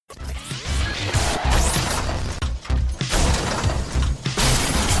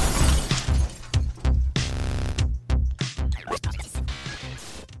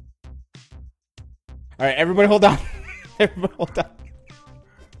All right, everybody hold on. Everybody hold on.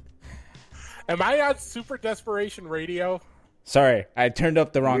 Am I on Super Desperation Radio? Sorry, I turned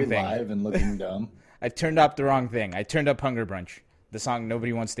up the wrong thing. Live and looking dumb. I turned up the wrong thing. I turned up Hunger Brunch, the song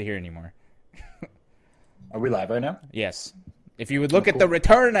nobody wants to hear anymore. Are we live right now? Yes. If you would look at the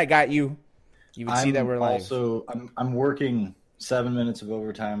return I got you, you would see that we're live. Also, I'm working 7 minutes of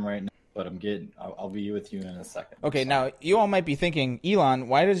overtime right now, but I'll be with you in a second. Okay, now you all might be thinking, Elon,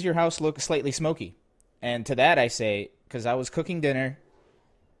 why does your house look slightly smoky? And to that I say, because I was cooking dinner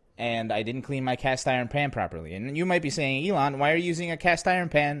and I didn't clean my cast iron pan properly. And you might be saying, Elon, why are you using a cast iron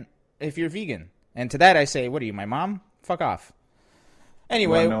pan if you're vegan? And to that I say, what are you, my mom? Fuck off.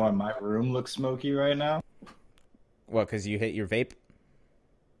 Anyway. You want to know why my room looks smoky right now? What, because you hit your vape?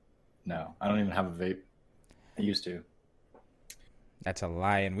 No, I don't even have a vape. I used to. That's a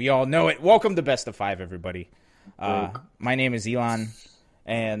lie, and we all know it. Welcome to Best of Five, everybody. My name is Elon,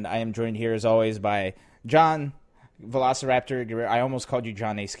 and I am joined here, as always, by John Velociraptor Guerrero. I almost called you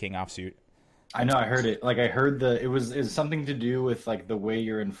John Ace King offsuit. I know, I heard it. Like, I heard it was something to do with, like, the way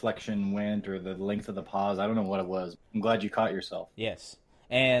your inflection went or the length of the pause. I don't know what it was. I'm glad you caught yourself. Yes.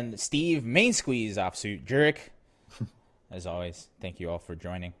 And Steve Main Squeeze offsuit Jurek. As always, thank you all for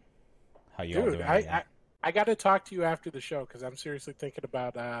joining. How you all doing? I got to talk to you after the show because I'm seriously thinking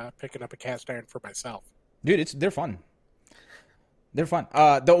about picking up a cast iron for myself. Dude, they're fun. They're fun.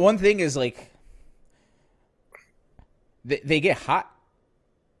 The one thing is, like, they get hot,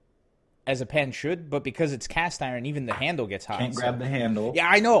 as a pan should, but because it's cast iron, even the handle gets hot. Can't grab the handle. Yeah,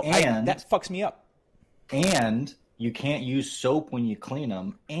 I know. And that fucks me up. And you can't use soap when you clean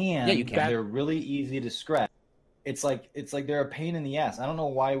them. And yeah, you can. They're really easy to scratch. It's like they're a pain in the ass. I don't know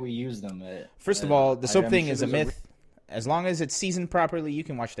why we use them. First of all, the soap thing is a myth. As long as it's seasoned properly, you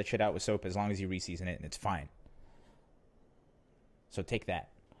can wash that shit out with soap as long as you re-season it, and it's fine. So take that,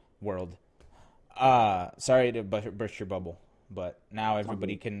 world. Sorry to burst your bubble, but now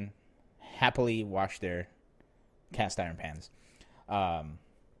everybody can happily wash their cast iron pans.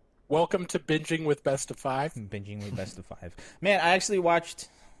 Welcome to Binging with Best of Five. Binging with Best of Five. Man, I actually watched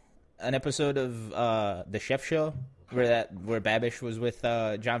an episode of The Chef Show where Babish was with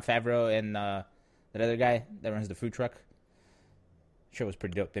Jon Favreau and that other guy that runs the food truck. Show was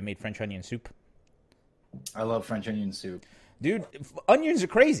pretty dope. They made French onion soup. I love French onion soup. Dude, onions are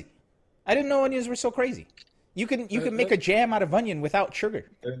crazy. I didn't know onions were so crazy. You can make a jam out of onion without sugar.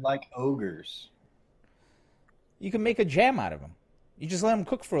 They're like ogres. You can make a jam out of them. You just let them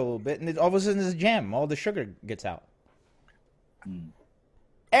cook for a little bit, and all of a sudden it's a jam. All the sugar gets out.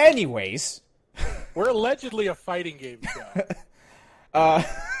 Anyways. We're allegedly a fighting game show.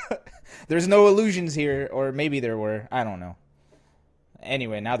 There's no illusions here, or maybe there were. I don't know.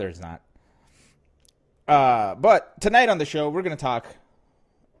 Anyway, now there's not. But tonight on the show, we're going to talk,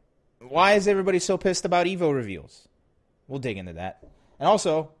 why is everybody so pissed about Evo reveals? We'll dig into that. And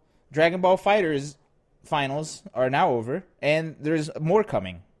also, Dragon Ball FighterZ finals are now over, and there's more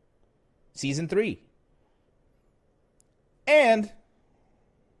coming. Season 3. And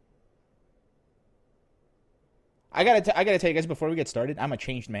I gotta tell you guys before we get started, I'm a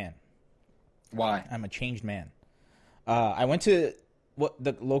changed man. Why? I'm a changed man. I went to what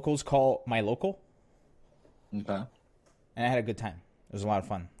the locals call my local. Okay. And I had a good time. It was a lot of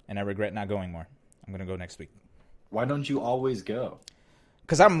fun. And I regret not going more. I'm going to go next week. Why don't you always go?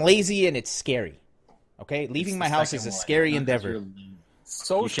 Because I'm lazy and it's scary. Okay? Leaving my house is a scary endeavor.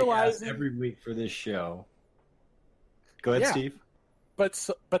 Socializing every week for this show. Go ahead, Steve.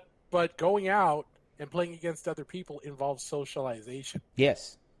 But going out and playing against other people involves socialization.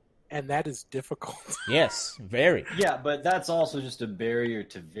 Yes. And that is difficult. Yes, very. Yeah, but that's also just a barrier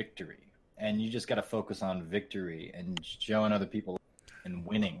to victory. And you just got to focus on victory and showing other people and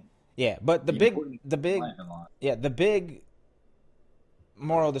winning. Yeah, but the big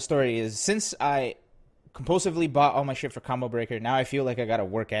moral of the story is, since I compulsively bought all my shit for Combo Breaker, now I feel like I got to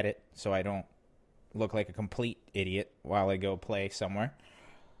work at it so I don't look like a complete idiot while I go play somewhere.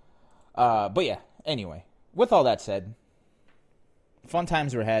 But yeah, anyway, with all that said, fun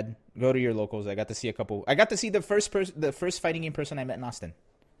times were had. Go to your locals. I got to see the first fighting game person I met in Austin.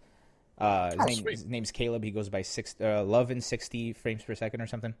 His name's Caleb. He goes by Love in 60 frames per second or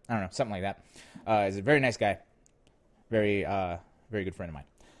something. I don't know, something like that. He's a very nice guy. Very, very good friend of mine.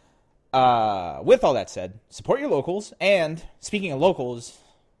 With all that said, support your locals. And speaking of locals,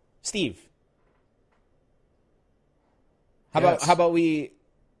 Steve, how about we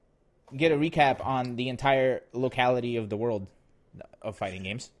get a recap on the entire locality of the world of fighting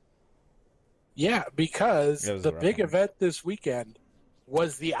games? Yeah, because the big event this weekend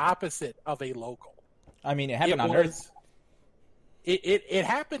was the opposite of a local. I mean, it happened on Earth. It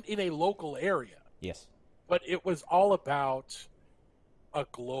happened in a local area. Yes. but it was all about a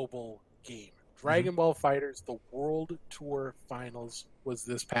global game. Dragon Ball FighterZ, the World Tour Finals was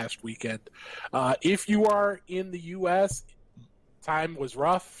this past weekend. If you are in the U.S., time was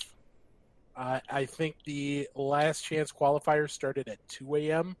rough. I think the last chance qualifiers started at 2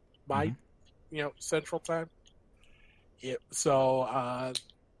 a.m. my, Central Time. Did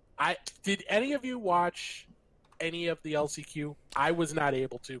any of you watch any of the LCQ? I was not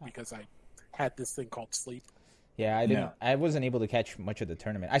able to because I had this thing called sleep. Yeah, I didn't. No. I wasn't able to catch much of the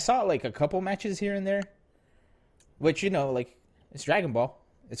tournament. I saw like a couple matches here and there, which it's Dragon Ball.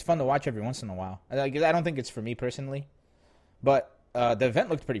 It's fun to watch every once in a while. I don't think it's for me personally, but the event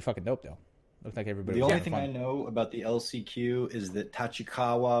looked pretty fucking dope though. Looked like everybody. The only thing I know about the LCQ is that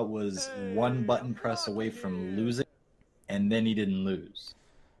Tachikawa was one button press away from losing, and then he didn't lose.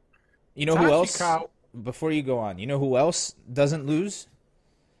 You know who else? Before you go on, you know who else doesn't lose?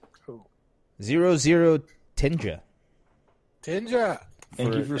 Who? 0-0 Tinja. Tinja.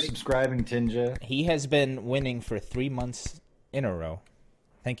 Thank you for subscribing, Tinja. He has been winning for 3 months in a row.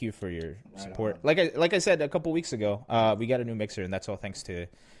 Thank you for your support. Like I said a couple weeks ago, we got a new mixer, and that's all thanks to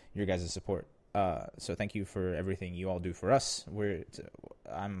your guys' support. So thank you for everything you all do for us.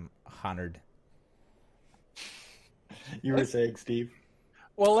 I'm honored. You were saying, Steve?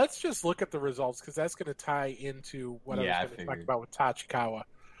 Well, let's just look at the results because that's going to tie into what I was going to talk about with Tachikawa.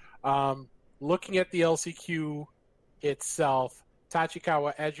 Looking at the LCQ itself,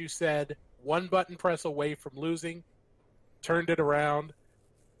 Tachikawa, as you said, one button press away from losing, turned it around,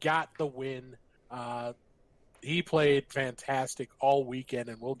 got the win. He played fantastic all weekend,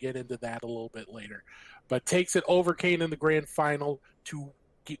 and we'll get into that a little bit later. But takes it over Kane in the grand final to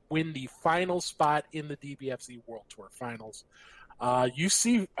win the final spot in the DBFZ World Tour Finals. You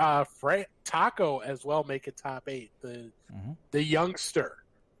see Taco as well make a top 8, the youngster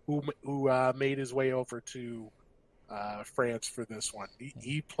who made his way over to France for this one.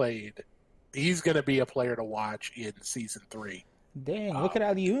 He played. He's going to be a player to watch in Season 3. Dang, look at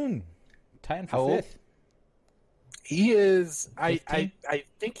Alioun. Tying for 5th. He is, I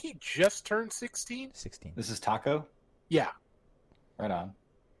think he just turned 16. 16. This is Taco? Yeah. Right on.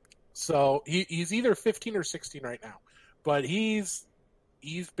 So he's either 15 or 16 right now. But he's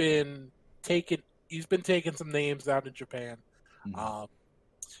been taking some names out in Japan.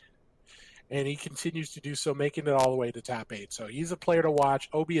 And he continues to do so, making it all the way to top 8. So he's a player to watch.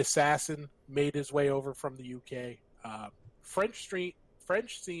 Obi Assassin made his way over from the UK. French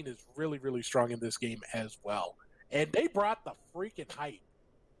scene is really, really strong in this game as well. And they brought the freaking hype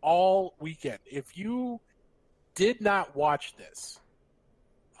all weekend. If you did not watch this,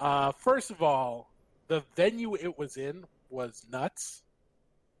 first of all, the venue it was in was nuts.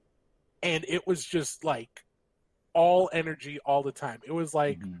 And it was just like all energy all the time. It was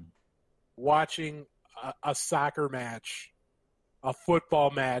like watching a soccer match, a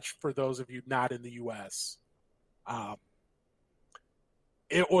football match for those of you not in the U.S.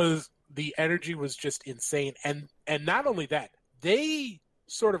 The energy was just insane. And not only that, they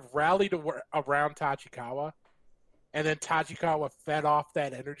sort of rallied around Tachikawa, and then Tachikawa fed off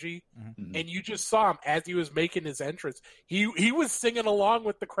that energy. And you just saw him as he was making his entrance. He was singing along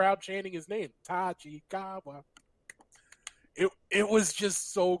with the crowd chanting his name, Tachikawa. It was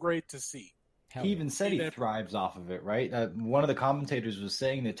just so great to see. He even said he thrives off of it, right? One of the commentators was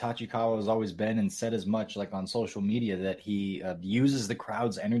saying that Tachikawa has always been and said as much, like on social media, that he uses the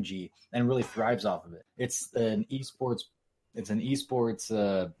crowd's energy and really thrives off of it. It's an esports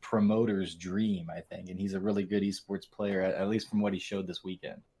promoter's dream, I think, and he's a really good esports player, at least from what he showed this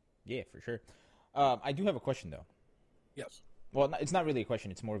weekend. Yeah, for sure. I do have a question, though. Yes. Well, it's not really a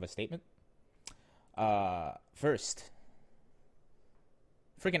question. It's more of a statement. First,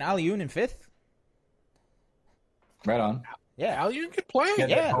 freaking Alioun in 5th. Right on. Yeah, Alioun can play.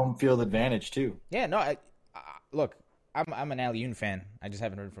 Yeah, home field advantage too. Yeah, no. Look, I'm an Alioun fan. I just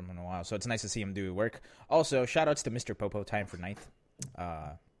haven't heard from him in a while, so it's nice to see him do work. Also, shout outs to Mr. Popo, tying for 9th.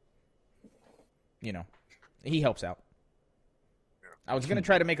 He helps out. I was gonna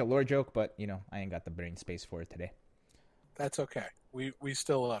try to make a lore joke, but I ain't got the brain space for it today. That's okay. We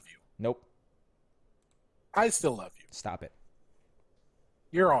still love you. Nope. I still love you. Stop it.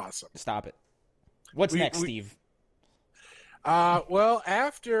 You're awesome. Stop it. What's next, Steve? Well,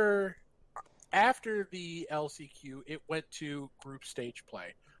 after the LCQ, it went to group stage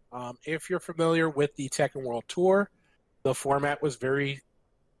play. If you're familiar with the Tekken World Tour, the format was very,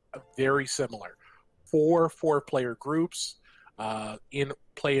 very similar. 4 4-player groups in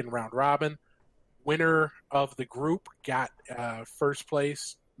round robin. Winner of the group got first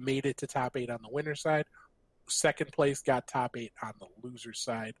place, made it to top 8 on the winner side. Second place got top 8 on the loser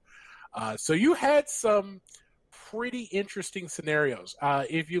side. So you had some pretty interesting scenarios.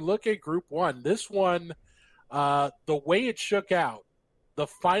 If you look at Group 1, this one, the way it shook out, the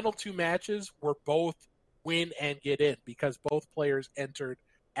final two matches were both win and get in because both players entered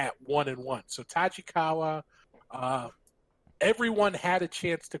at 1-1. So Tachikawa, everyone had a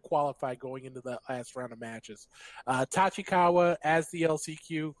chance to qualify going into the last round of matches. Tachikawa, as the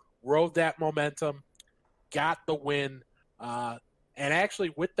LCQ, rode that momentum, got the win, and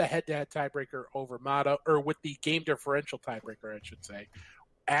actually with the head-to-head tiebreaker over Mato, or with the game differential tiebreaker, I should say,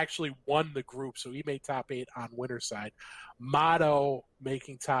 actually won the group, so he made top 8 on winner's side. Mato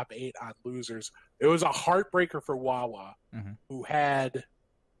making top 8 on losers. It was a heartbreaker for Wawa, who had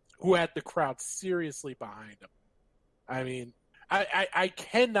the crowd seriously behind him. I mean, I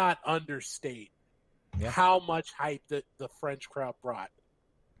cannot understate how much hype that the French crowd brought.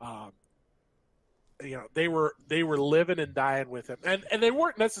 They were living and dying with him, and they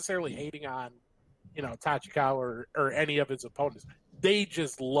weren't necessarily hating on, Tachikawa or any of his opponents. They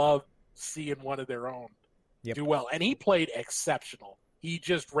just loved seeing one of their own do well, and he played exceptional. He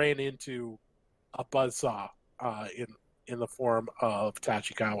just ran into a buzzsaw in the form of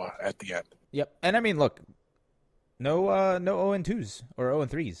Tachikawa at the end. Yep, and I mean, look, no 0-2s or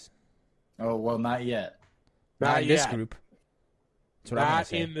 0-3s. Oh well, not yet. Not in this group. That's what I'm gonna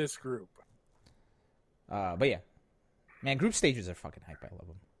say. In this group. But yeah, man, group stages are fucking hype. I love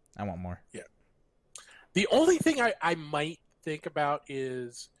them. I want more. Yeah. The only thing I might think about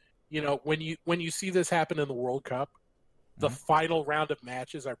is, when you see this happen in the World Cup, the final round of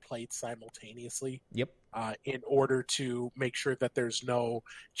matches are played simultaneously. Yep. In order to make sure that there's no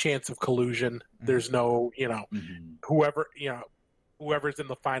chance of collusion. There's no, whoever's in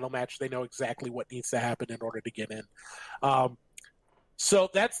the final match, they know exactly what needs to happen in order to get in. So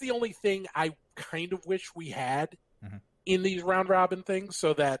that's the only thing I kind of wish we had in these round robin things,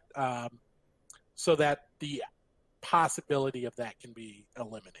 so that the possibility of that can be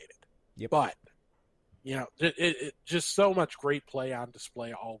eliminated. Yep. But it just so much great play on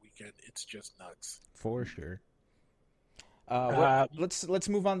display all weekend. It's just nuts. For sure. Let's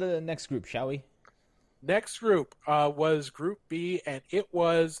move on to the next group, shall we? Next group was Group B, and it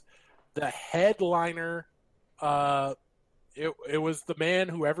was the headliner. It was the man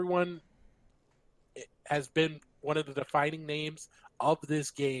who everyone has been one of the defining names of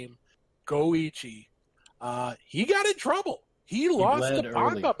this game, Goichi. He got in trouble. He lost to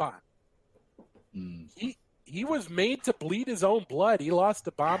Bambaban. He was made to bleed his own blood. He lost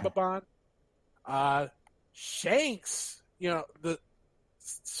to Bambaban. Shanks, the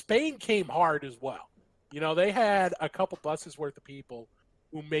Spain came hard as well. They had a couple buses worth of people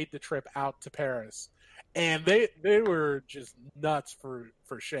who made the trip out to Paris, and they were just nuts for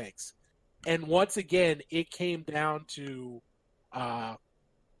Shanks. And once again, it came down to, all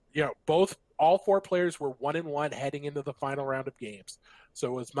four players were 1-1 heading into the final round of games. So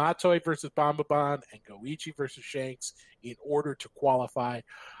it was Matoi versus Bambaban and Goichi versus Shanks in order to qualify.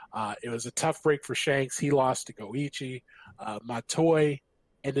 It was a tough break for Shanks. He lost to Goichi. Matoi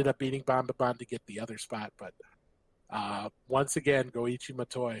ended up beating Bambaban to get the other spot. But once again, Goichi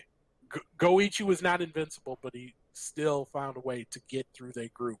Matoi. Goichi was not invincible, but he still found a way to get through their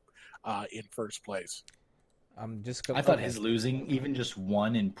group in first place. I thought his losing, even just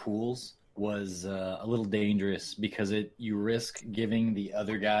one in pools, was a little dangerous because you risk giving the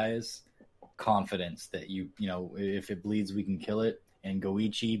other guys confidence that if it bleeds, we can kill it. And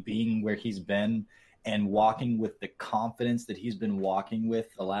Goichi being where he's been and walking with the confidence that he's been walking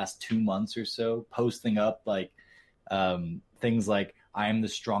with the last 2 months or so, posting up things like, I am the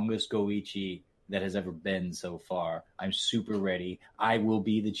strongest Goichi that has ever been so far. I'm super ready. I will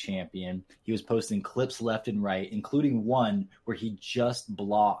be the champion. He was posting clips left and right, including one where he just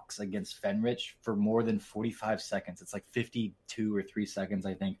blocks against Fenrich for more than 45 seconds. It's like 52 or 3 seconds,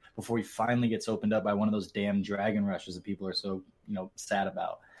 I think, before he finally gets opened up by one of those damn dragon rushes that people are so, sad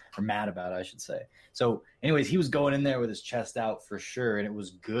about, or mad about, I should say. So anyways, he was going in there with his chest out for sure, and it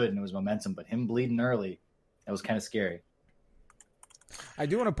was good, and it was momentum, but him bleeding early, that was kind of scary. I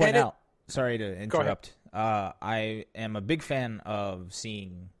do want to point out, sorry to interrupt. I am a big fan of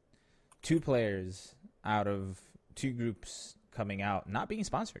seeing two players out of two groups coming out not being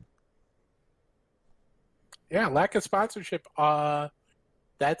sponsored. Yeah, lack of sponsorship.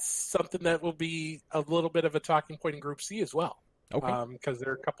 That's something that will be a little bit of a talking point in Group C as well. Okay. Because there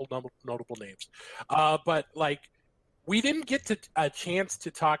are a couple notable names. But we didn't get a chance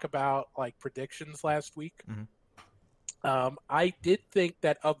to talk about predictions last week. Mm-hmm. I did think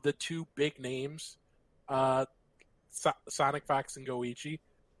that of the two big names, Sonic Fox and Goichi,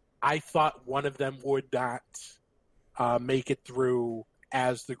 I thought one of them would not make it through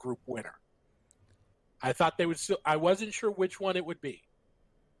as the group winner. I thought they would still. I wasn't sure which one it would be,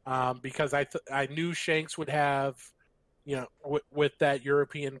 because I knew Shanks would have, with that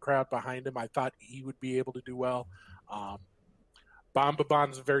European crowd behind him. I thought he would be able to do well.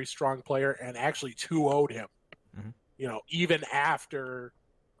 Bombabon's a very strong player, and actually 2-0'd him. Mm-hmm. Even after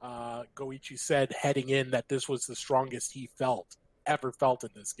Goichi said heading in that this was the strongest he ever felt in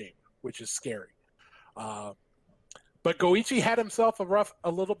this game, which is scary. But Goichi had himself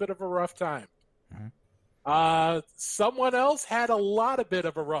a little bit of a rough time. Mm-hmm. Someone else had a bit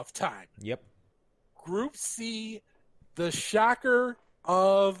of a rough time. Yep. Group C, the shocker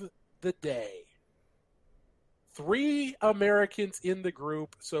of the day. 3 Americans in the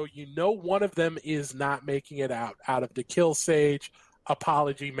group, so one of them is not making it out of the Kill Sage,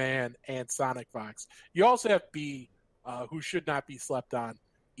 Apology Man, and Sonic Fox. You also have B, who should not be slept on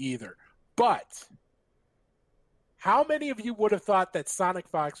either. But how many of you would have thought that Sonic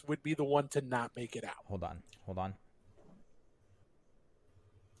Fox would be the one to not make it out? Hold on.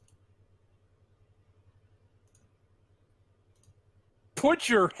 Put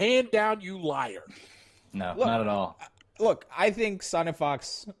your hand down, you liar. No, not at all. Look, I think Sonic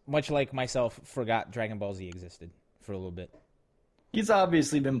Fox, much like myself, forgot Dragon Ball Z existed for a little bit. He's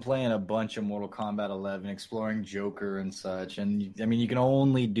obviously been playing a bunch of Mortal Kombat 11, exploring Joker and such. And, you can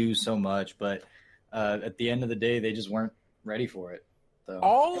only do so much, but at the end of the day, they just weren't ready for it.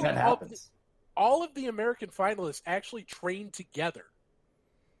 So that happens. All of the American finalists actually trained together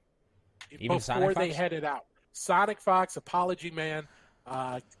even before they headed out. Sonic Fox, Apology Man,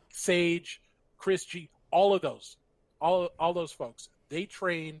 Sage, Chris G, all of those, all those folks, they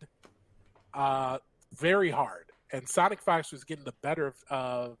trained very hard. And Sonic Fox was getting the better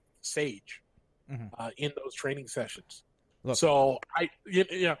of Sage in those training sessions. Look. So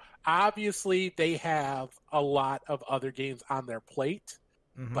obviously they have a lot of other games on their plate,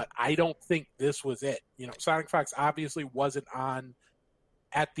 but I don't think this was it. Sonic Fox obviously wasn't on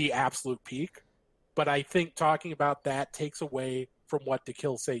at the absolute peak, but I think talking about that takes away from what the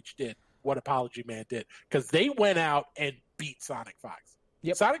Kill Sage did, what Apology Man did, because they went out and beat Sonic Fox.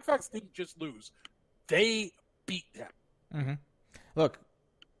 Yep. Sonic Fox didn't just lose; they beat them. Mm-hmm. Look,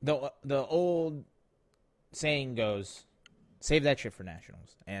 the old saying goes, save that shit for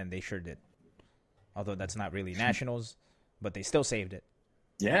nationals, and they sure did. Although that's not really nationals, but they still saved it.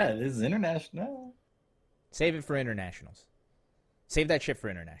 Yeah, it is international. Save it for internationals. Save that shit for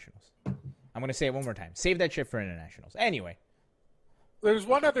internationals. I'm going to say it one more time. Save that shit for internationals. Anyway. There's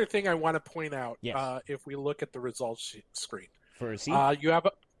one other thing I want to point out. Yes. If we look at the results screen. For a C? You have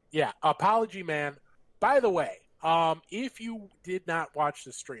Apology Man. By the way, if you did not watch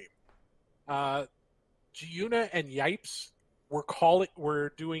the stream, Giuna and Yipes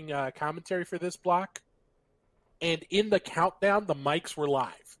were doing commentary for this block, and in the countdown, the mics were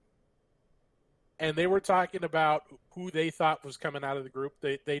live, and they were talking about who they thought was coming out of the group.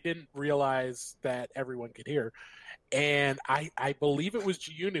 They didn't realize that everyone could hear, and I believe it was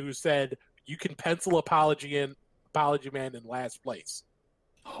Giuna who said you can pencil Apology Man in last place.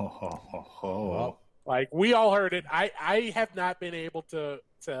 Well, like we all heard it. I have not been able to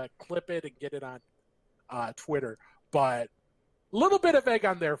clip it and get it on Twitter, but a little bit of egg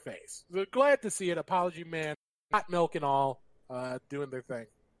on their face. Glad to see it. Apology Man, Hot Milk and all, doing their thing.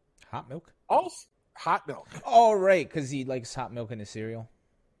 Hot Milk? Also, Hot Milk. Oh, right, because he likes hot milk in his cereal.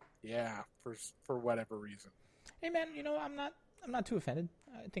 Yeah, for whatever reason. Hey man, I'm not too offended.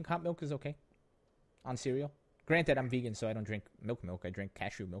 I think hot milk is okay on cereal. Granted, I'm vegan, so I don't drink milk. I drink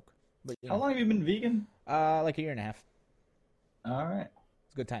cashew milk. But, how long have you been vegan? Like a year and a half. All right.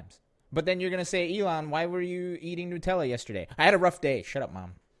 It's good times. But then you're going to say, Elon, why were you eating Nutella yesterday? I had a rough day. Shut up,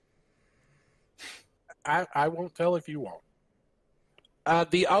 Mom. I won't tell if you won't.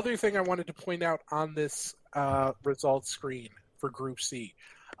 The other thing I wanted to point out on this results screen for Group C,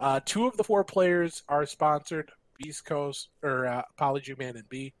 2 of the 4 players are sponsored, Beast Coast, or Apology Man and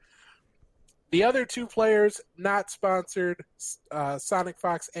B. The other 2 players not sponsored, Sonic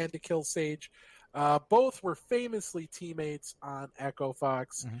Fox and To Kill Sage. Both were famously teammates on Echo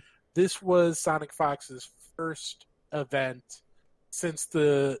Fox. Mm-hmm. This was Sonic Fox's first event since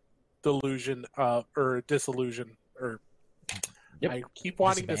the disillusion. Yep. I keep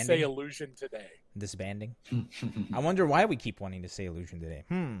wanting to say illusion today. Disbanding. I wonder why we keep wanting to say illusion today.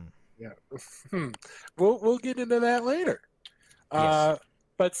 Yeah. We'll get into that later. Yes.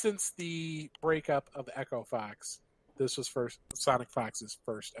 But since the breakup of Echo Fox, this was Sonic Fox's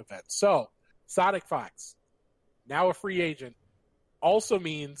first event. So, Sonic Fox, now a free agent, also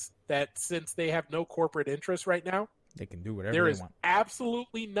means that since they have no corporate interest right now, they can do whatever they want. There is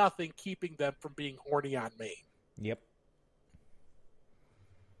absolutely nothing keeping them from being horny on Maine. Yep.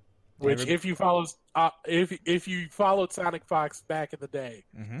 Which, if you followed Sonic Fox back in the day,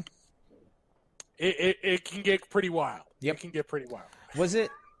 it can get pretty wild. Yep. It can get pretty wild. Was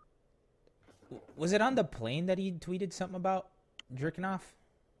it on the plane that he tweeted something about jerking off?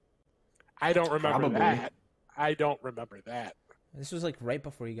 I don't remember that. I don't remember that. This was like right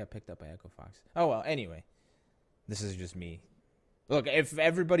before he got picked up by Echo Fox. Oh, well, anyway. This is just me. Look, if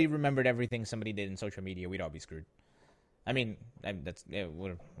everybody remembered everything somebody did in social media, we'd all be screwed. I mean, that's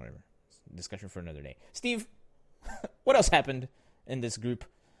whatever. Discussion for another day. Steve, what else happened in this group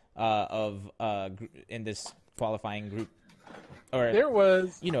in this qualifying group? Or there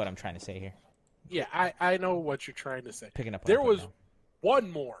was, you know what I'm trying to say here. Yeah, I know what you're trying to say. Picking up. There was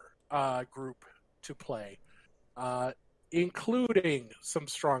one more group to play, including some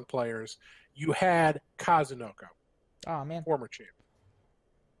strong players. You had Kazunoko. Oh man, former champ.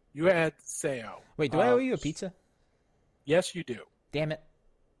 You had Seo. Wait, do I owe you a pizza? Yes, you do. Damn it.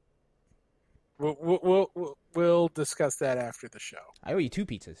 We'll discuss that after the show. I owe you 2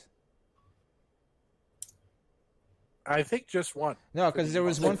 pizzas. I think just one. No, because there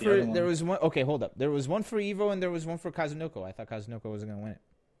was one for Okay, hold up. There was one for Evo and there was one for Kazunoko. I thought Kazunoko wasn't going to win it.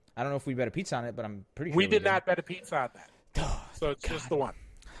 I don't know if we bet a pizza on it, but I'm pretty sure we did not bet a pizza on that. Oh, so it's just the one.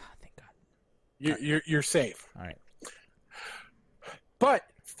 Thank God. You're safe. All right. But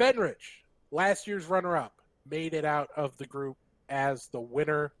Fenrich, last year's runner-up, made it out of the group as the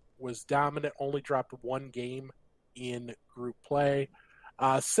winner. Was dominant, only dropped 1 game in group play.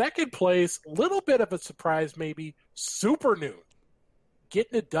 Second place, little bit of a surprise maybe, Super Noon,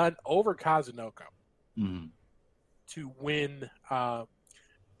 getting it done over Kazunoko to win,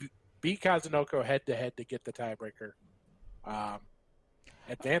 beat Kazunoko head-to-head to get the tiebreaker,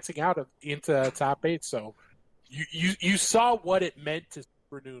 advancing out into top 8. So you saw what it meant to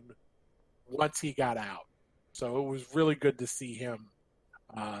Super Noon once he got out. So it was really good to see him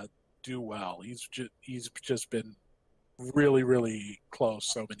do well. He's just been really, really close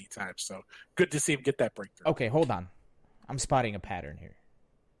so many times. So good to see him get that breakthrough. Okay, hold on. I'm spotting a pattern here.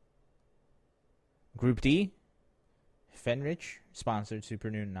 Group D, Fenrich, sponsored. Super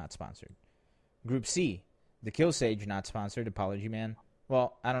Noon, not sponsored. Group C, the Kill Sage, not sponsored. Apology Man.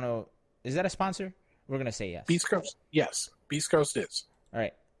 Well, I don't know. Is that a sponsor? We're going to say yes. Beast Coast, yes. Beast Coast is. All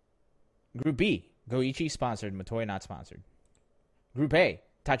right. Group B, Goichi, sponsored. Matoy, not sponsored. Group A,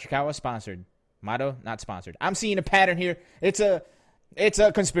 Tachikawa, sponsored. Mato, not sponsored. I'm seeing a pattern here. It's a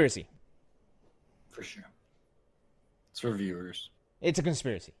conspiracy. For sure. It's for viewers. It's a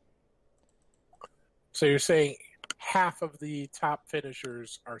conspiracy. So you're saying half of the top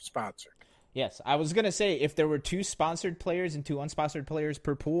finishers are sponsored? Yes. I was going to say if there were 2 sponsored players and 2 unsponsored players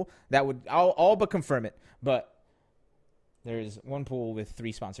per pool, that would all but confirm it. But there's one pool with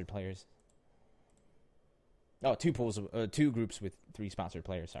 3 sponsored players. Oh, 2 pools, 2 groups with 3 sponsored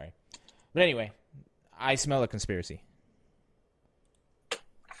players. Sorry, but anyway, I smell a conspiracy.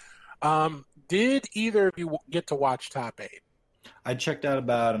 Did either of you get to watch Top 8? I checked out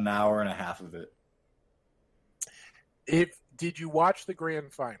about an hour and a half of it. Did you watch the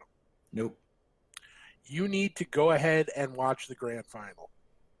grand final? Nope. You need to go ahead and watch the grand final.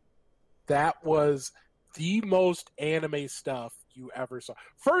 That was the most anime stuff you ever saw.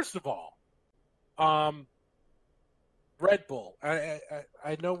 First of all, Red Bull.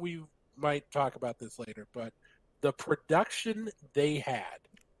 I know we might talk about this later, but the production they had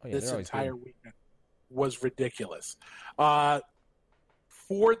this entire weekend was ridiculous. For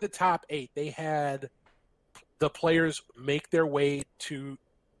the top 8, they had the players make their way to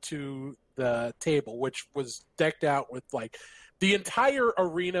the table, which was decked out with like the entire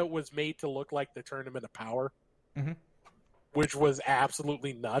arena was made to look like the Tournament of Power. Mm-hmm. Which was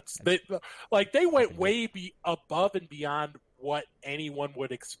absolutely nuts. They went way above and beyond what anyone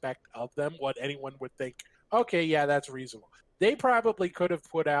would expect of them, what anyone would think, okay, yeah, that's reasonable. They probably could have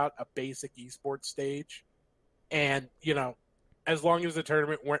put out a basic esports stage, and, as long as the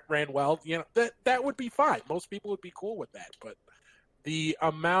tournament ran well, that would be fine. Most people would be cool with that. But the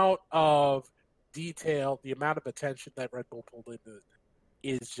amount of detail, the amount of attention that Red Bull pulled into it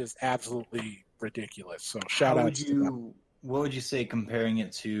is just absolutely ridiculous. So shout out to them. What would you say comparing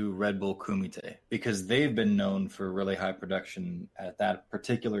it to Red Bull Kumite? Because they've been known for really high production at that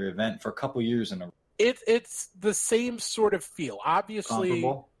particular event for a couple years in a row. It's the same sort of feel. Obviously,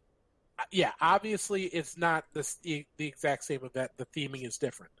 comparable? Yeah, obviously it's not the exact same event. The theming is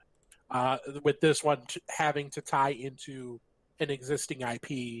different. With this one having to tie into an existing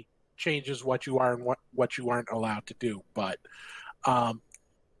IP changes what you are and what you aren't allowed to do. But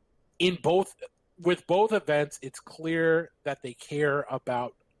with both events, it's clear that they care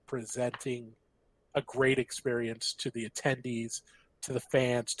about presenting a great experience to the attendees, to the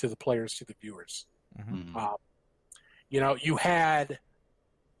fans, to the players, to the viewers. Mm-hmm. You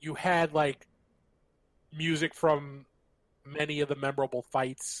had like music from many of the memorable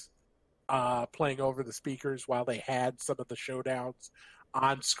fights playing over the speakers while they had some of the showdowns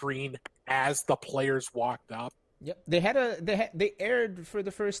on screen as the players walked up. Yep, they aired for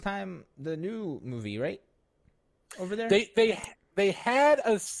the first time the new movie, right? Over there, they had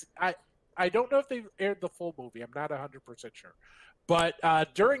I don't know if they aired the full movie. I'm not 100% sure, but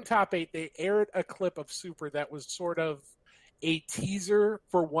during Top 8 they aired a clip of Super that was sort of a teaser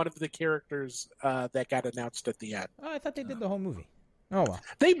for one of the characters that got announced at the end. Oh, I thought they did the whole movie. Oh well,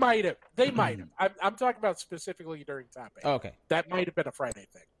 they might have. I'm talking about specifically during Top 8. Oh, okay, that might have been a Friday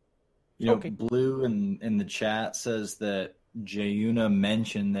thing. Blue in the chat says that Jayuna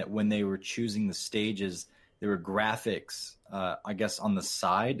mentioned that when they were choosing the stages, there were graphics, I guess, on the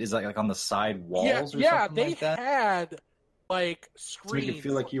side. Is that like on the side walls or something like that? They had like screens. To make it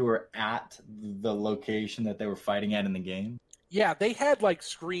feel like you were at the location that they were fighting at in the game? Yeah, they had like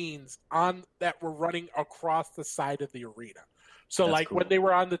screens on that were running across the side of the arena. So that's like cool. When they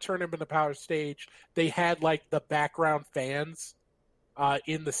were on the Tournament of Power stage, they had like the background fans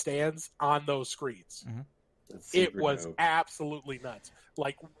in the stands on those screens. Mm-hmm. It was absolutely nuts.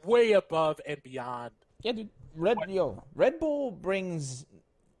 Like way above and beyond. Yeah, dude. Red Bull brings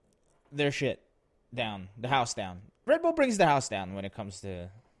their shit down, the house down. Red Bull brings the house down when it comes to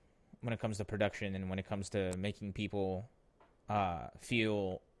production and when it comes to making people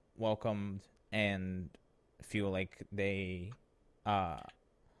feel welcomed and feel like they what's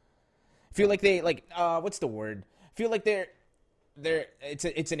the word? Feel like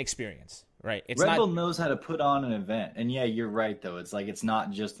it's an experience, right? Red Bull knows how to put on an event, and yeah, you're right though. It's like it's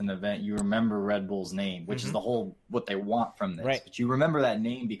not just an event. You remember Red Bull's name, which is the whole what they want from this. Right. But you remember that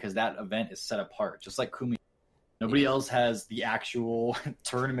name because that event is set apart, just like Kumi. Nobody else has the actual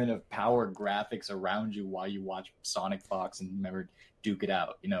Tournament of Power graphics around you while you watch Sonic Fox and remember duke it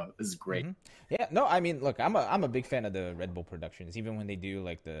out. This is great. Mm-hmm. Yeah, no, I mean, look, I'm a big fan of the Red Bull productions, even when they do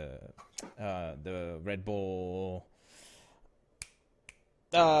like the Red Bull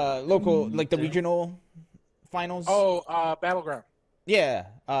local, like the regional finals. Battleground. Yeah,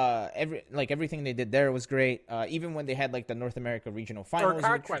 everything they did there was great. Even when they had like the North America regional finals. Or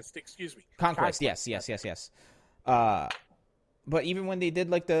Conquest, excuse me. Conquest, yes. But even when they did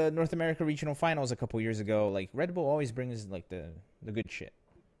like the North America regional finals a couple years ago, like Red Bull always brings like the good shit.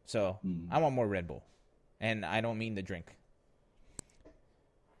 So I want more Red Bull, and I don't mean the drink.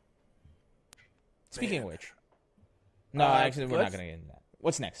 Speaking of which, no, actually, we're not going to get into that.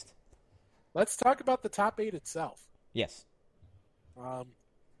 What's next? Let's talk about the Top 8 itself. Yes.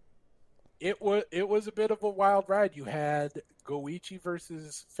 It was a bit of a wild ride. You had Goichi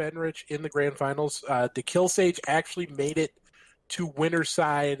versus Fenrich in the grand finals. The Kill Sage actually made it to winner's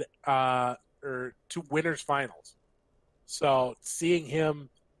side or to winner's finals. So seeing him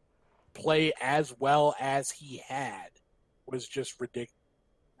play as well as he had was just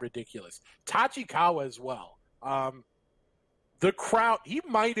ridiculous. Tachikawa as well. The crowd, he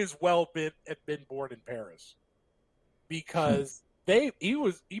might as well have been born in Paris because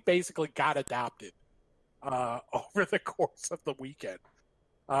he basically got adopted over the course of the weekend.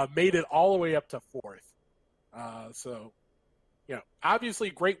 Made it all the way up to fourth. So, obviously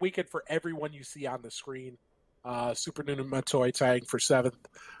a great weekend for everyone you see on the screen. Super Nunu Matoi tying for seventh,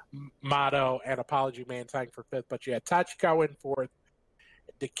 Mato and Apology Man tying for fifth, but you had Tachikawa in fourth.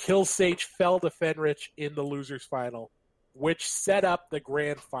 The Kill Sage fell to Fenrich in the losers final, which set up the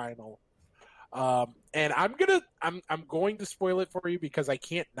grand final. And I'm going to spoil it for you because I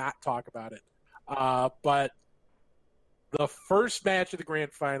can't not talk about it. But the first match of the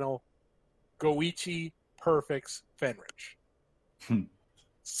grand final, Goichi perfects Fenrich.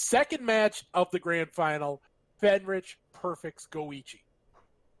 Second match of the grand final, Fenrich perfects Goichi.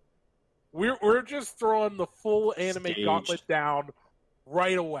 We're just throwing the full anime gauntlet down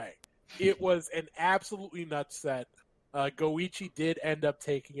right away. It was an absolutely nuts set. Goichi did end up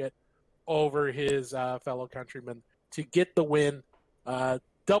taking it over his fellow countryman to get the win.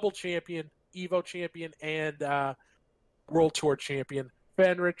 Double champion, Evo champion, and World Tour champion.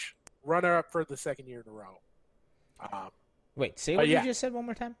 Fenrich, runner-up for the second year in a row. Wait, say what you just said one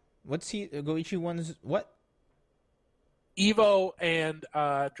more time. Goichi won's what? Evo and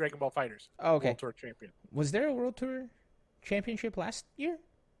Dragon Ball FighterZ. Oh, okay. World Tour champion. Was there a World Tour championship last year?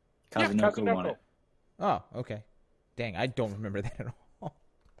 Kazunoko won it. Oh, okay. Dang, I don't remember that at all.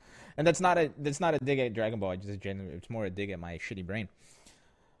 And that's not a dig at Dragon Ball. It's more a dig at my shitty brain.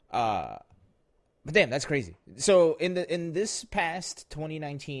 But damn, that's crazy. So in this past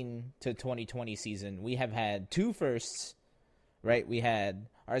 2019 to 2020 season, we have had two firsts right? We had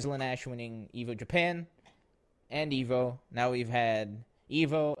Arslan Ash winning EVO Japan and EVO. Now we've had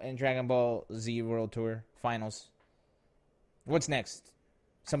EVO and Dragon Ball Z World Tour finals. What's next?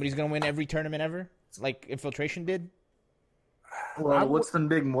 Somebody's going to win every tournament ever? Like Infiltration did? Well, what's the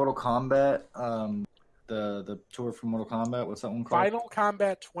big Mortal Kombat? The tour from Mortal Kombat? What's that one called? Final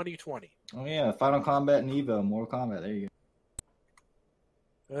Combat 2020. Oh, yeah. Final Kombat and EVO. Mortal Kombat. There you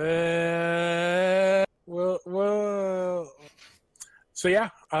go. Well. So, yeah.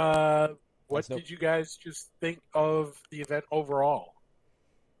 What did you guys just think of the event overall?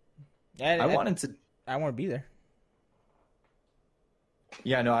 I want to be there.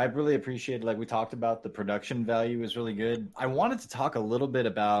 Yeah, no, I really appreciated, like we talked about, the production value is really good. I wanted to talk a little bit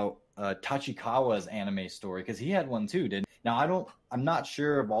about Tachikawa's anime story, because he had one too, didn't he? Now, I'm not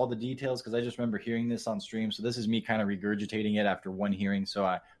sure of all the details, because I just remember hearing this on stream, so this is me kind of regurgitating it after one hearing, so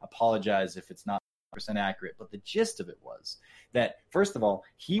I apologize if it's not 100% accurate, but the gist of it was that, first of all,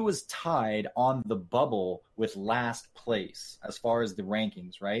 he was tied on the bubble with last place as far as the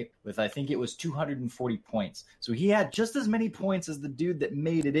rankings, right? With, I think it was 240 points. So he had just as many points as the dude that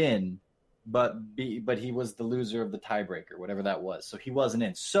made it in, but he was the loser of the tiebreaker, whatever that was. So he wasn't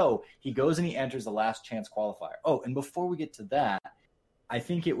in. So he goes and he enters the last chance qualifier. Oh, and before we get to that, I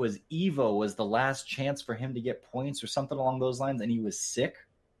think it was EVO was the last chance for him to get points or something along those lines, and he was sick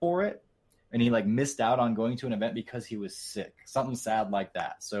for it. And he missed out on going to an event because he was sick. Something sad like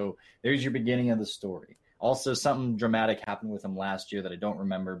that. So there's your beginning of the story. Also, something dramatic happened with him last year that I don't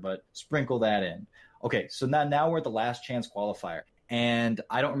remember, but sprinkle that in. Okay, so now we're at the last chance qualifier. And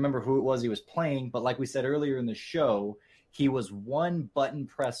I don't remember who it was he was playing, but like we said earlier in the show, he was one button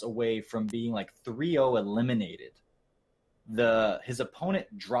press away from being 3-0 eliminated. His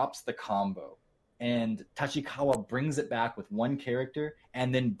opponent drops the combo. And Tachikawa brings it back with one character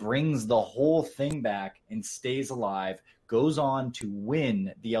and then brings the whole thing back and stays alive, goes on to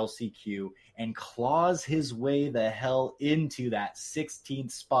win the LCQ, and claws his way the hell into that 16th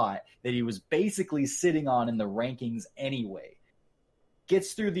spot that he was basically sitting on in the rankings anyway.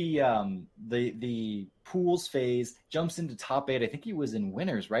 Gets through the pools phase, jumps into top 8. I think he was in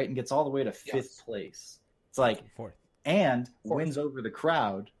winners, right? And gets all the way to 5th place. It's fourth. And wins over the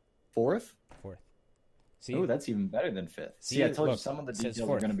crowd. Fourth? See? Oh, that's even better than 5th. See, I told you some of the details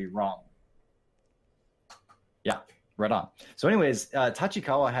are going to be wrong. Yeah, right on. So anyways,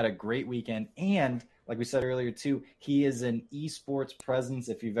 Tachikawa had a great weekend. And like we said earlier, too, he is an esports presence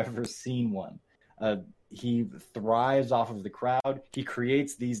if you've ever seen one. He thrives off of the crowd. He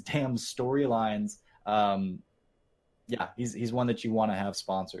creates these damn storylines. Yeah, he's one that you want to have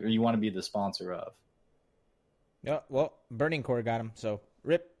sponsored, or you want to be the sponsor of. Yeah, well, Burning Core got him, so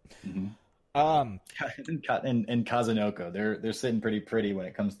rip. Mm-hmm. And Kazunoko, they're sitting pretty when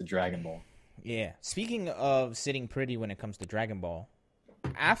it comes to Dragon Ball. Yeah. Speaking of sitting pretty when it comes to Dragon Ball,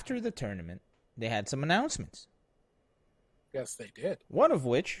 after the tournament, they had some announcements. Yes, they did. One of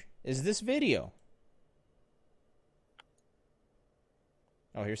which is this video.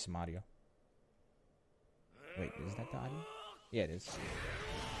 Oh, here's some audio. Wait, is that the audio? Yeah, it is.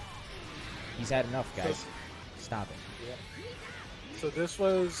 He's had enough, guys. Stop it. Yeah. So this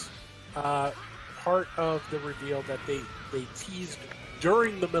was part of the reveal that they teased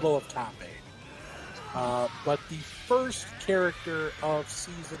during the middle of Top 8. But the first character of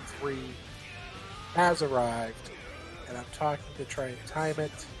Season 3 has arrived, and I'm talking to try and time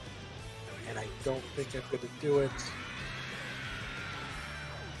it, and I don't think I'm going to do it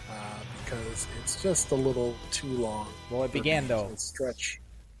because it's just a little too long. Well, it began, though. Stretch.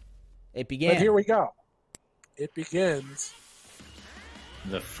 It began. But here we go. It begins.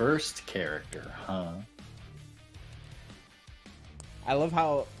 The first character, huh? I love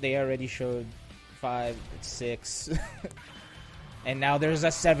how they already showed 5, 6, and now there's a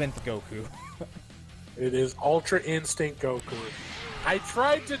 7th Goku. It is Ultra Instinct Goku. I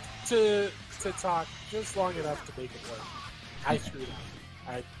tried to talk just long enough to make it work. I screwed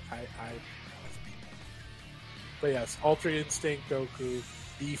up. But yes, Ultra Instinct Goku,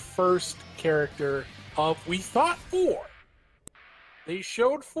 the first character of, we thought 4. They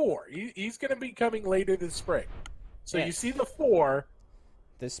showed 4. He's going to be coming later this spring. So yes. You see the 4.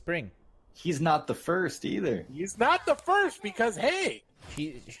 This spring. He's not the first either. He's not the first because, hey.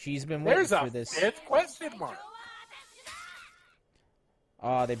 She's been waiting for this. There's a 5th question mark.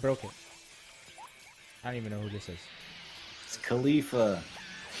 Oh, they broke it. I don't even know who this is. It's Khalifa.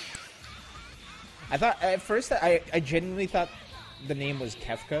 I thought, at first, I genuinely thought the name was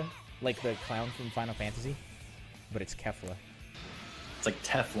Kefka, like the clown from Final Fantasy. But it's Kefla. It's like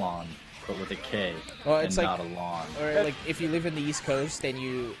Teflon, but with a K. Well, it's and like, not a lawn. Or like if you live in the East Coast and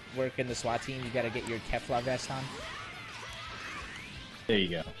you work in the SWAT team, you got to get your Kevlar vest on. There you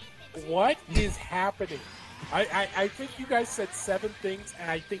go. What is happening? I think you guys said 7 things,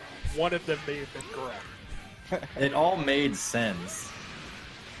 and I think one of them may have been correct. It all made sense.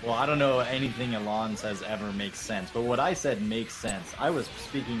 Well, I don't know anything Alon says ever makes sense, but what I said makes sense. I was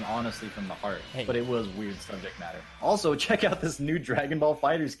speaking honestly from the heart, but it was weird subject matter. Also, check out this new Dragon Ball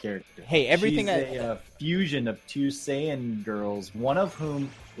FighterZ character. Hey, everything She's a fusion of 2 Saiyan girls, one of whom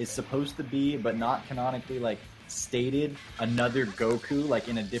is supposed to be, but not canonically, like, stated, another Goku, like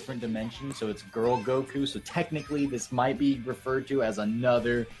in a different dimension, so it's girl Goku, so technically this might be referred to as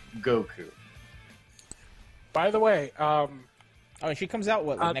another Goku. By the way, and she comes out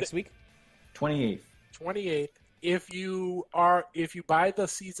next week? 28th. 28th. If you buy the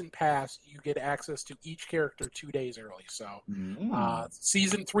season pass, you get access to each character 2 days early. So,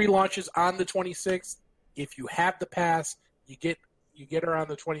 season 3 launches on the 26th. If you have the pass, you get her on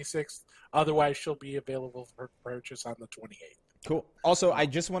the 26th. Otherwise, she'll be available for purchase on the 28th. Cool. Also, I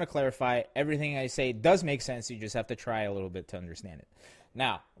just want to clarify, everything I say does make sense. You just have to try a little bit to understand it.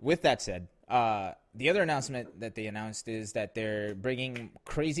 Now, with that said, the other announcement that they announced is that they're bringing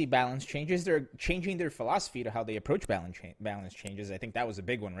crazy balance changes. They're changing their philosophy to how they approach balance changes. I think that was a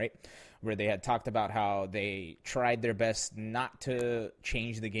big one, right? Where they had talked about how they tried their best not to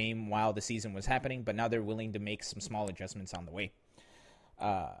change the game while the season was happening, but now they're willing to make some small adjustments on the way.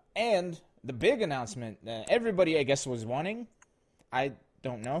 And the big announcement that everybody, I guess, was wanting, I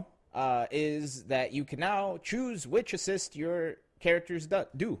don't know, is that you can now choose which assist your characters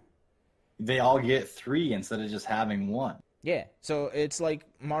do. They all get 3 instead of just having 1. Yeah, so it's like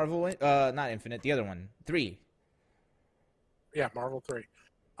Marvel, not Infinite, the other one, 3. Yeah, Marvel 3.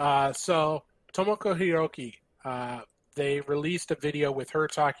 So Tomoko Hiroki, they released a video with her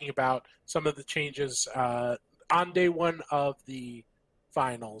talking about some of the changes on day 1 of the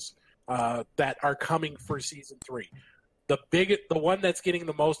finals that are coming for season 3. The one that's getting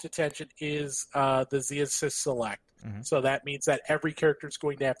the most attention is the Z Assist Select. Mm-hmm. So that means that every character is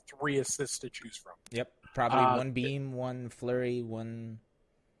going to have 3 assists to choose from. Yep, probably 1 beam, 1 flurry, 1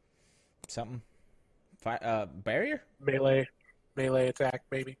 something. Barrier? Melee attack,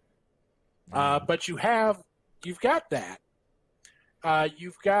 maybe. But you've got that.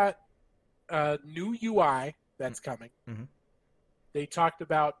 You've got new UI that's coming. Mm-hmm. They talked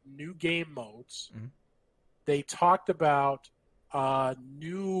about new game modes. Mm-hmm. They talked about a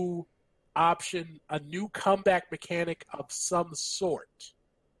new comeback mechanic of some sort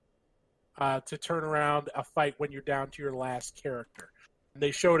to turn around a fight when you're down to your last character. And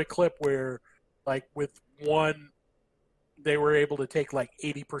they showed a clip where, like, with 1, they were able to take like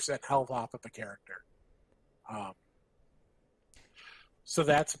 80% health off of a character. So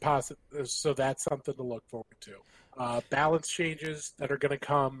that's So that's something to look forward to. Balance changes that are going to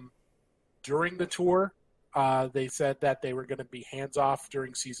come during the tour. They said that they were going to be hands-off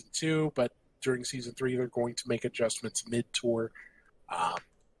during Season 2, but during Season 3 they're going to make adjustments mid-tour.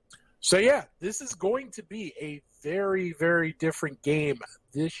 So yeah, this is going to be a very, very different game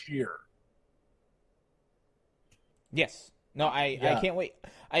this year. Yes. No, I can't wait.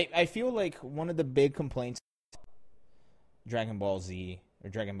 I feel like one of the big complaints Dragon Ball Z or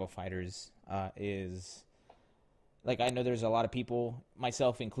Dragon Ball FighterZ is, like, I know there's a lot of people,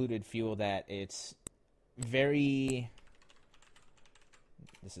 myself included, feel that it's very,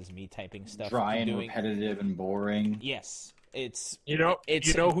 this is me typing stuff, dry and repetitive and boring. Yes, it's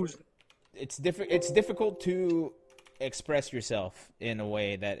difficult to express yourself in a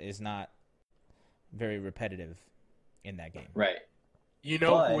way that is not very repetitive in that game. Right. You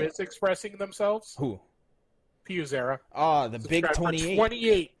know who is expressing themselves? Who? Pyuzera. Oh, the big 28.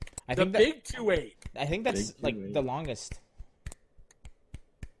 28. Big 28. I think that's like the longest.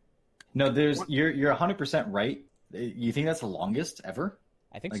 No, you're 100% right. You think that's the longest ever?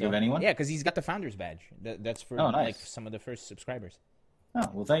 I think so. Of anyone? Yeah, because he's got the founder's badge. That's for like some of the first subscribers. Oh,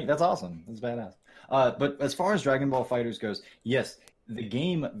 well, that's awesome. That's badass. But as far as Dragon Ball FighterZ goes, yes, the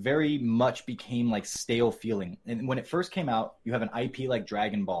game very much became like stale feeling. And when it first came out, you have an IP like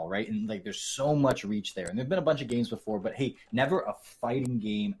Dragon Ball, right? And like there's so much reach there. And there've been a bunch of games before, but hey, never a fighting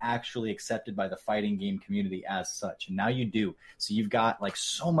game actually accepted by the fighting game community as such. And now you do. So you've got like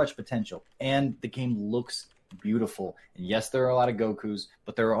so much potential. And the game looks beautiful. And yes, there are a lot of Gokus,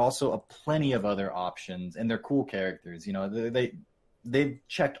 but there are also plenty of other options, and they're cool characters. You know, they've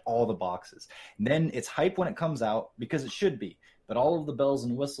checked all the boxes. And then it's hype when it comes out, because it should be. But all of the bells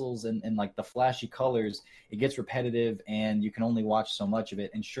and whistles and like the flashy colors, it gets repetitive and you can only watch so much of it.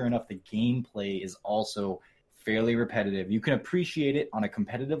 And sure enough, the gameplay is also fairly repetitive. You can appreciate it on a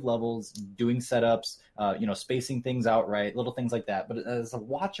competitive levels, doing setups, spacing things out right, little things like that. But as a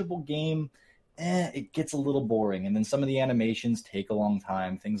watchable game, it gets a little boring. And then some of the animations take a long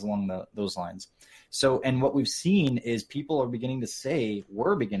time, things along those lines. So, and what we've seen is people were beginning to say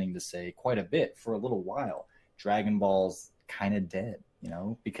quite a bit for a little while, Dragon Ball's kind of dead,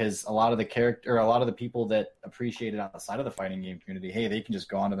 because a lot of the people that appreciate it outside of the fighting game community, hey, they can just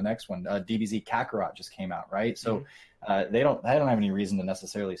go on to the next one. DBZ Kakarot just came out, right? So they don't have any reason to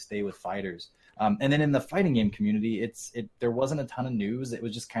necessarily stay with fighters. And then in the fighting game community, there wasn't a ton of news. It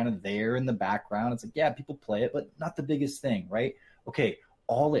was just kind of there in the background. It's like, yeah, people play it, but not the biggest thing, right? Okay,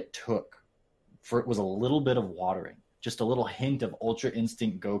 all it took for it was a little bit of watering, just a little hint of Ultra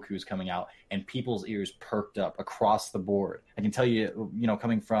Instinct Goku's coming out, and people's ears perked up across the board. I can tell you,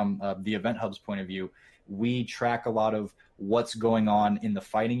 coming from the Event Hub's point of view, we track a lot of what's going on in the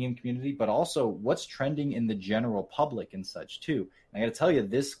fighting game community, but also what's trending in the general public and such too. And I got to tell you,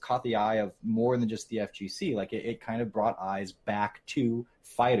 this caught the eye of more than just the FGC. Like it kind of brought eyes back to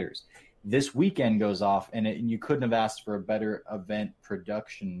fighters. This weekend goes off, and you couldn't have asked for a better event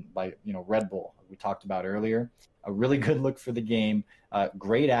production by Red Bull. We talked about earlier. A really good look for the game,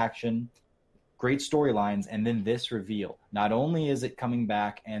 great action, great storylines, and then this reveal. Not only is it coming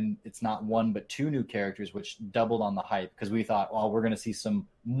back, and it's not one but two new characters, which doubled on the hype, because we thought, well, we're going to see some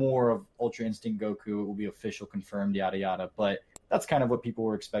more of Ultra Instinct Goku. It will be official, confirmed, yada yada. But that's kind of what people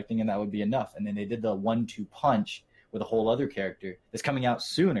were expecting, and that would be enough. And then they did the 1-2 punch with a whole other character that's coming out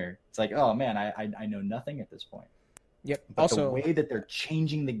sooner. It's like, oh man, I know nothing at this point. Yep. But also, the way that they're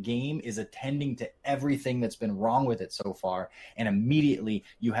changing the game is attending to everything that's been wrong with it so far, and immediately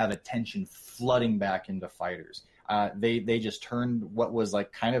you have attention flooding back into fighters. They just turned what was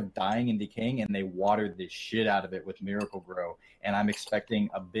like kind of dying and decaying, and they watered the shit out of it with Miracle Grow. And I'm expecting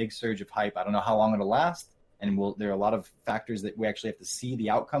a big surge of hype. I don't know how long it'll last, and there are a lot of factors that we actually have to see the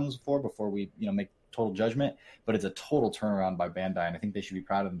outcomes for before we make total judgment. But it's a total turnaround by Bandai, and I think they should be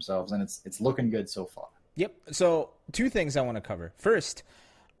proud of themselves. And it's looking good so far. Yep. So 2 things I want to cover. First,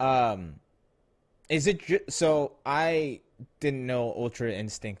 is it so I didn't know Ultra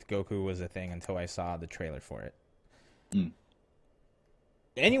Instinct Goku was a thing until I saw the trailer for it.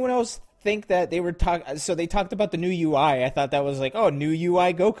 Anyone else think that they were so they talked about the new UI. I thought that was like, oh, new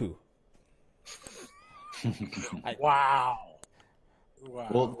UI Goku. Wow.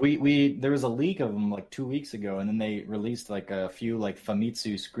 Well, there was a leak of them like 2 weeks ago, and then they released like a few like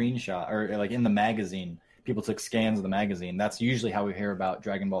Famitsu screenshot or like in the magazine. People took scans of the magazine. That's usually how we hear about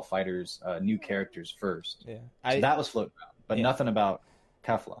Dragon Ball FighterZ new characters first. Yeah, so that was floating around, but nothing about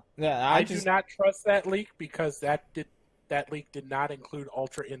Kefla. Yeah, I do not trust that leak because that leak did not include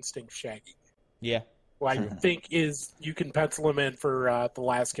Ultra Instinct Shaggy. Yeah. Who I think you can pencil him in for the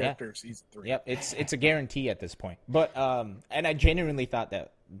last character of season 3. Yep, it's a guarantee at this point. But and I genuinely thought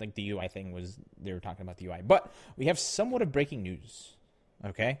that like the UI thing was they were talking about the UI. But we have somewhat of breaking news.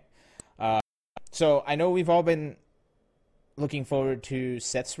 Okay, so I know we've all been looking forward to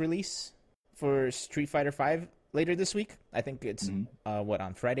Seth's release for Street Fighter V later this week. I think it's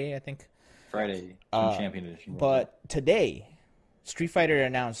on Friday. I think Friday Champion Edition. But today, Street Fighter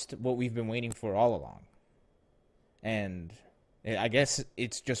announced what we've been waiting for all along. And I guess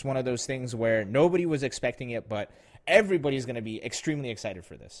it's just one of those things where nobody was expecting it, but everybody's going to be extremely excited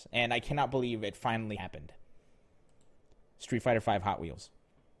for this. And I cannot believe it finally happened. Street Fighter V Hot Wheels.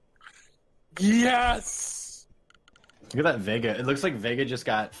 Yes! Look at that Vega. It looks like Vega just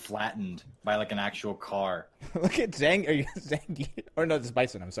got flattened by like an actual car. Look at Zangief. Or no, this is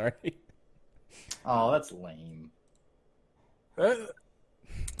Bison, I'm sorry. Oh, that's lame.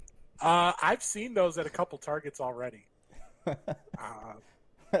 I've seen those at a couple Targets already.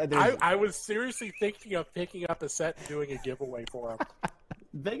 I was seriously thinking of picking up a set and doing a giveaway for them.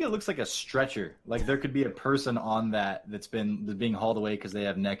 Vega looks like a stretcher. Like there could be a person on that's being hauled away because they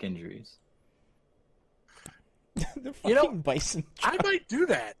have neck injuries. The fucking Bison. I might do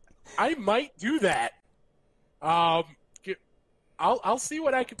that. I'll see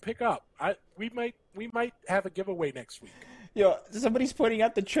what I can pick up. We might have a giveaway next week. Yo, somebody's pointing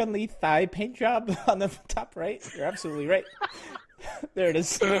out the Chun-Li thigh paint job on the top right. You're absolutely right. There it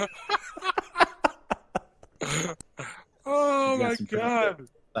is. Oh my god.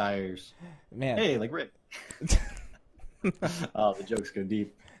 Tires. Man. Hey, like Rick. Oh, the jokes go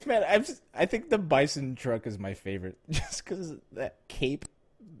deep. Man, I think the Bison truck is my favorite. Just because that cape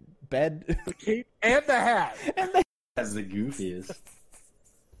bed. The cape and the hat. That's the goofiest.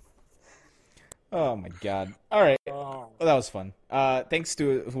 Oh my god. Alright. Well, that was fun. Thanks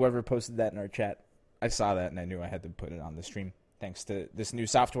to whoever posted that in our chat. I saw that and I knew I had to put it on the stream. Thanks to this new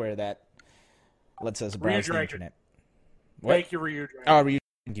software that lets us browse the internet. What? Thank you, Ryu Dragon. Oh, Ryu,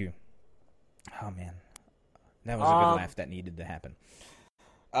 thank you. Oh man. That was a good laugh that needed to happen.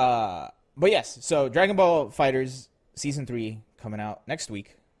 But yes, so Dragon Ball FighterZ Season 3 coming out next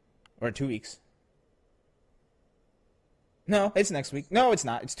week. Or 2 weeks. No, it's next week. No, it's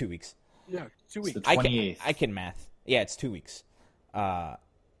not. It's 2 weeks. Yeah, 2 weeks. It's the 28th. I can math. Yeah, it's 2 weeks.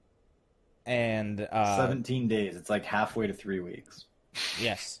 17 days. It's like halfway to 3 weeks.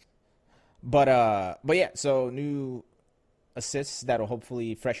 Yes. But yeah, so new assists that'll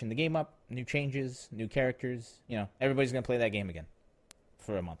hopefully freshen the game up, new changes, new characters. You know, everybody's going to play that game again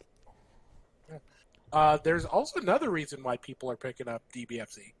for a month. There's also another reason why people are picking up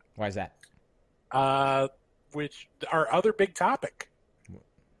DBFZ. Why is that? Which our other big topic.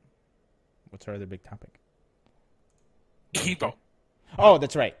 What's our other big topic? Evo. Oh,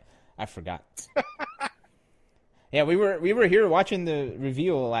 that's right. I forgot. Yeah, we were here watching the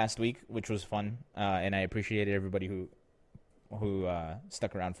reveal last week, which was fun, and I appreciated everybody who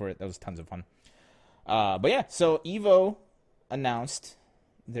stuck around for it. That was tons of fun. But yeah, so Evo announced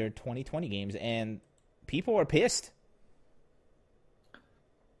their 2020 games, and people are pissed.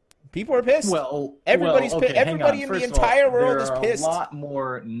 People are pissed. Everybody's pissed. Everybody in the entire world is pissed. There are a lot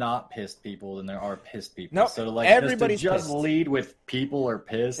more not pissed people than there are pissed people. No, so like everybody's just pissed. Lead with people are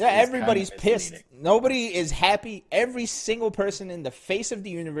pissed. Yeah, everybody's pissed. Nobody is happy. Every single person in the face of the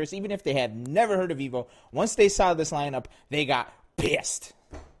universe, even if they have never heard of Evo, once they saw this lineup, they got pissed.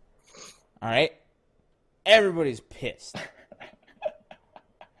 All right? Everybody's pissed.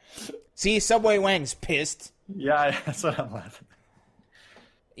 See, Subway Wang's pissed. Yeah, that's what I'm laughing.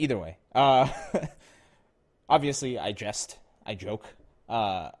 Either way, obviously I jest, I joke,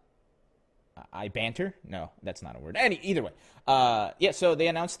 I banter. No, that's not a word. Either way, yeah. So they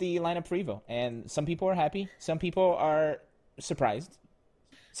announced the lineup for Evo, and some people are happy, some people are surprised,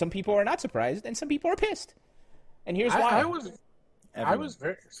 some people are not surprised, and some people are pissed. And here's why. I was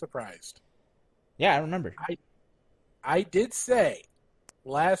very surprised. Yeah, I remember. I did say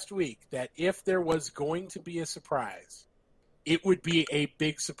last week that if there was going to be a surprise, it would be a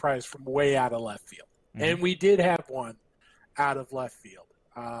big surprise from way out of left field. Mm-hmm. And we did have one out of left field.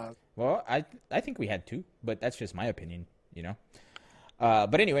 Well, I think we had two, but that's just my opinion, you know.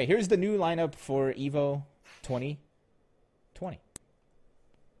 But anyway, here's the new lineup for Evo 2020.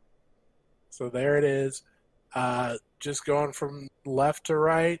 So there it is. Just going from left to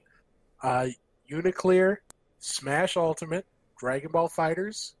right. Uniclear, Smash Ultimate, Dragon Ball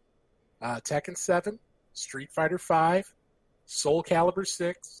FighterZ, Tekken 7, Street Fighter 5, Soul Calibur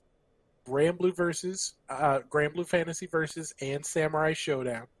 6, Granblue Fantasy Versus, and Samurai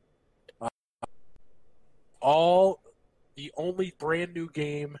Showdown. The only brand new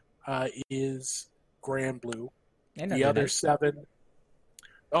game is Granblue. The other seven.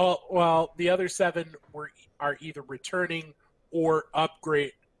 Oh well, the other seven are either returning or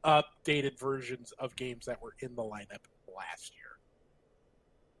updated versions of games that were in the lineup last year.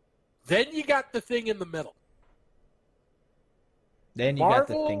 Then you got the thing in the middle. Then you got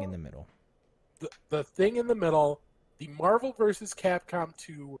the thing in the middle. The thing in the middle, the Marvel vs. Capcom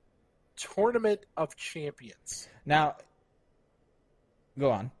 2 Tournament of Champions. Now, go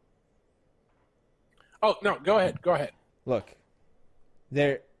on. Oh, no, go ahead. Look,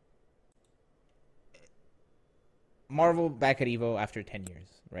 Marvel back at Evo after 10 years,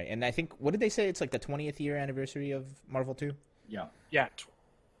 right? And I think, what did they say? It's like the 20th year anniversary of Marvel 2? Yeah. Yeah.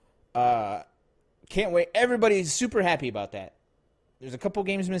 Can't wait. Everybody's super happy about that. There's a couple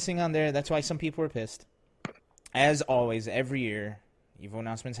games missing on there. That's why some people are pissed. As always, every year, Evo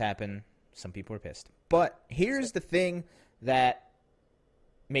announcements happen. Some people are pissed. But here's the thing that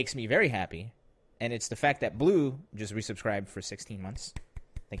makes me very happy, and it's the fact that Blue just resubscribed for 16 months.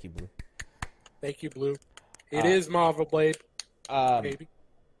 Thank you, Blue. Thank you, Blue. It is Marvel Blade, baby.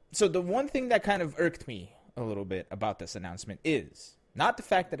 So the one thing that kind of irked me a little bit about this announcement is not the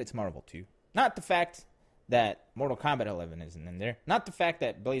fact that it's Marvel 2, not the fact that Mortal Kombat 11 isn't in there, not the fact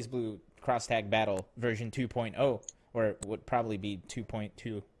that BlazBlue Cross Tag Battle version 2.0, or it would probably be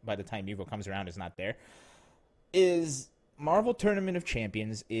 2.2 by the time Evo comes around, is not there, is Marvel Tournament of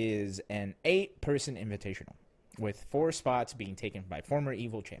Champions is an 8-person invitational with 4 spots being taken by former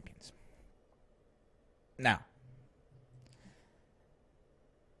Evo champions. Now,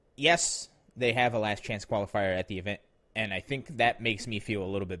 yes, they have a last chance qualifier at the event, and I think that makes me feel a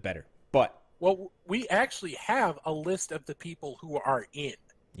little bit better. But well, we actually have a list of the people who are in.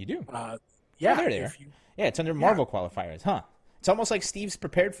 You do? Yeah, they're there. Yeah, it's under Marvel qualifiers, huh? It's almost like Steve's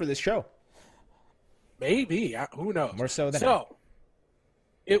prepared for this show. Maybe. Who knows? More so than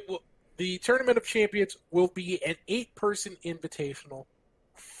the Tournament of Champions will be an 8-person invitational.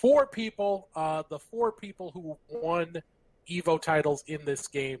 4 people, the 4 people who won Evo titles in this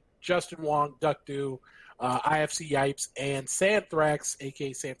game, Justin Wong, Duck Do, IFC Yipes, and Santhrax,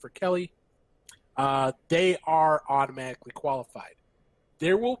 a.k.a. Sanford Kelly, they are automatically qualified.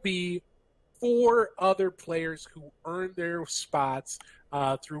 There will be 4 other players who earn their spots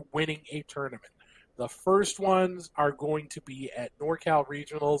through winning a tournament. The first ones are going to be at NorCal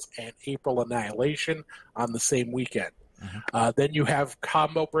Regionals and April Annihilation on the same weekend. Then you have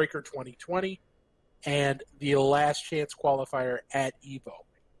Combo Breaker 2020 and the Last Chance Qualifier at EVO.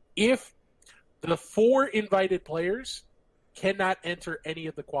 If the 4 invited players cannot enter any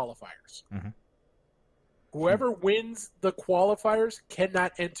of the qualifiers, whoever wins the qualifiers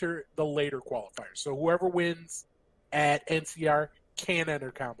cannot enter the later qualifiers. So whoever wins at NCR can enter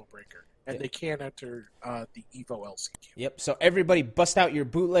Combo Breaker. And they can't enter the EVO LCQ. Yep. So everybody, bust out your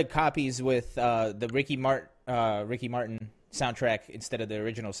bootleg copies with the Ricky Martin soundtrack instead of the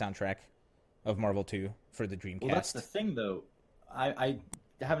original soundtrack of Marvel 2 for the Dreamcast. Well, that's the thing, though. I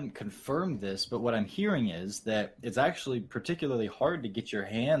haven't confirmed this, but what I'm hearing is that it's actually particularly hard to get your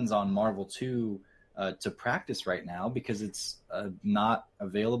hands on Marvel 2 to practice right now because it's not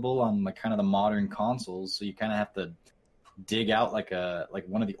available on kind of the modern consoles. So you kind of have to dig out like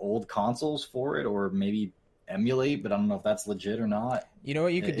one of the old consoles for it, or maybe emulate, but I don't know if that's legit or not. You know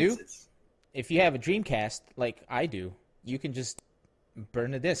what you could do? If you have a Dreamcast like I do, you can just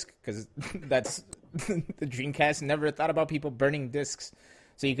burn a disc, because that's the Dreamcast never thought about people burning discs,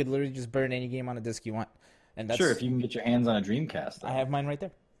 so you could literally just burn any game on a disc you want. And that's, sure, if you can get your hands on a Dreamcast, though. I have mine right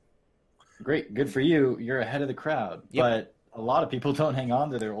there. Great, good for you. You're ahead of the crowd. Yep. But a lot of people don't hang on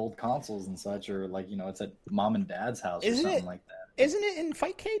to their old consoles and such, or it's at mom and dad's house or something like that. Isn't it in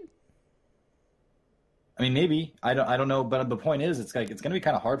Fightcade? I mean, maybe. I don't know, but the point is, it's going to be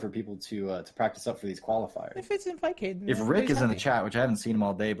kind of hard for people to practice up for these qualifiers. If it's in Fightcade, if Rick is in the chat, which I haven't seen him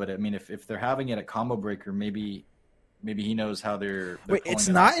all day, but I mean, if they're having it at Combo Breaker, maybe he knows how they're wait, it's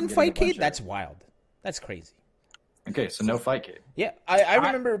not in Fightcade? That's wild. That's crazy. Okay, so no Fightcade. Yeah, I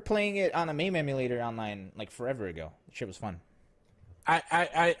remember playing it on a MAME emulator online like forever ago. The shit was fun.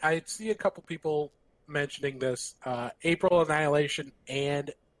 I see a couple people mentioning this. April Annihilation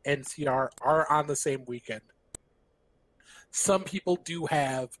and NCR are on the same weekend. Some people do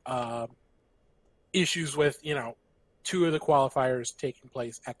have issues with, 2 of the qualifiers taking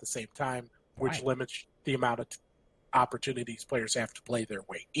place at the same time, which limits the amount of opportunities players have to play their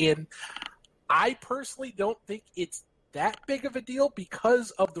way in. I personally don't think it's that big of a deal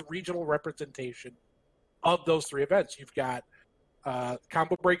because of the regional representation of those 3 events. You've got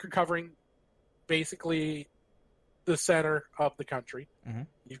Combo Breaker covering basically the center of the country. Mm-hmm.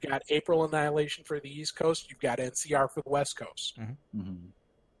 You've got April Annihilation for the East Coast. You've got NCR for the West Coast. Mm-hmm. Mm-hmm.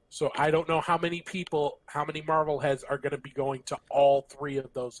 So I don't know how many Marvel heads are going to be going to all 3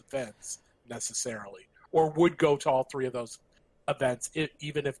 of those events necessarily, or would go to all 3 of those events,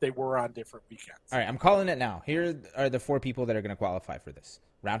 even if they were on different weekends. All right, I'm calling it now. Here are the 4 people that are going to qualify for this.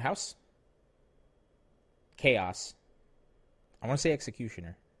 Roundhouse, Chaos, I want to say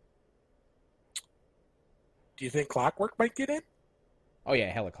Executioner. Do you think Clockwork might get in? Oh,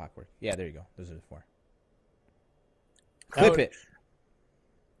 yeah, hella Clockwork. Yeah, there you go. Those are the 4. Clip it.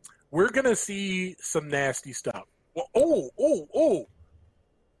 We're going to see some nasty stuff. Well,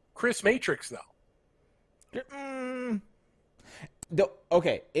 Chris Matrix, though.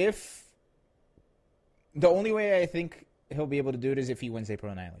 Okay, if the only way I think he'll be able to do it is if he wins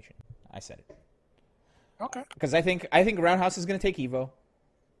April Annihilation. I said it. Okay. Because I think Roundhouse is going to take Evo.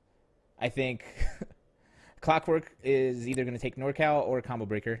 I think Clockwork is either going to take NorCal or Combo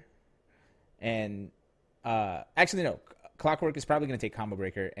Breaker. And actually, no. Clockwork is probably going to take Combo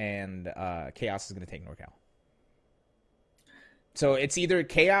Breaker, and Chaos is going to take NorCal. So it's either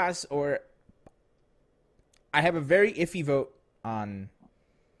Chaos or... I have a very iffy vote on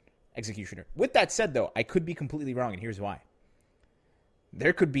Executioner. With that said, though, I could be completely wrong, and here's why.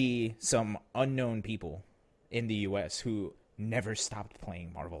 There could be some unknown people in the U.S. who never stopped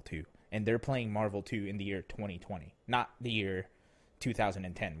playing Marvel 2, and they're playing Marvel 2 in the year 2020, not the year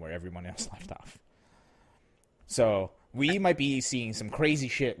 2010 where everyone else left off. So we might be seeing some crazy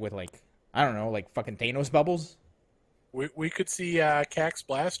shit with, I don't know, fucking Thanos bubbles. We could see Cax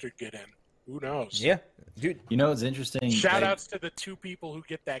Blaster get in. Who knows? Yeah, dude. You know what's interesting? Shout-outs to the 2 people who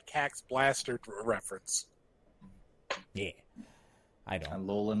get that Cax Blaster reference. Yeah. I don't. A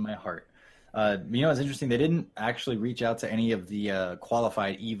lull in my heart. You know what's interesting? They didn't actually reach out to any of the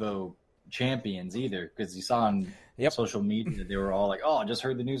qualified EVO champions either, because you saw on social media that they were all like, "Oh, I just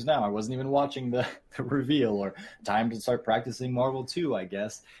heard the news now. I wasn't even watching the reveal," or "Time to start practicing Marvel 2, I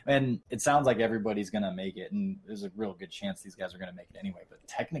guess." And it sounds like everybody's gonna make it, and there's a real good chance these guys are gonna make it anyway. But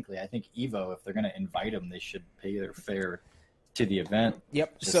technically, I think EVO, if they're gonna invite them, they should pay their fare to the event.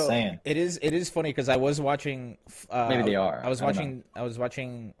 Yep. Just so saying. It is funny because I was watching. Maybe they are. I was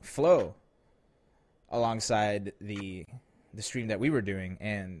watching Flow, alongside the stream that we were doing,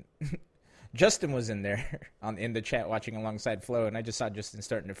 and Justin was in there in the chat watching alongside Flo, and I just saw Justin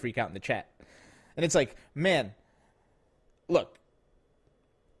starting to freak out in the chat. And it's like, man, look,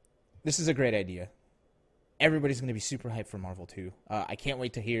 this is a great idea. Everybody's going to be super hyped for Marvel 2. I can't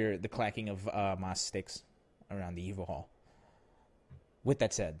wait to hear the clacking of moss sticks around the Evo Hall. With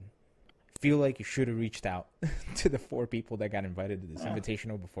that said, I feel like you should have reached out to the 4 people that got invited to this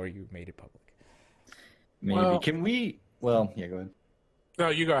invitational before you made it public. Maybe. Well, can we... Well, yeah, go ahead. No,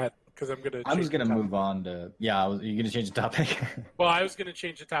 you go ahead, because I'm just going to move on to... Yeah, you're going to change the topic? Well, I was going to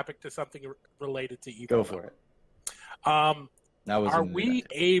change the topic to something related to Evo. Go for it. Are we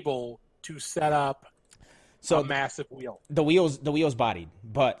able to set up a massive wheel? The wheel's bodied,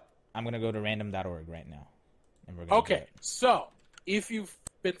 but I'm going to go to random.org right now. And we're gonna do it. So if you've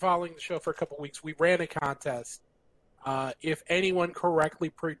been following the show for a couple weeks, we ran a contest. If anyone correctly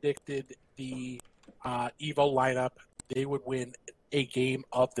predicted the Evo lineup, they would win a game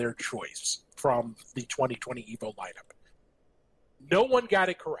of their choice from the 2020 Evo lineup. No one got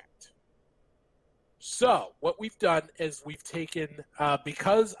it correct. So what we've done is we've taken,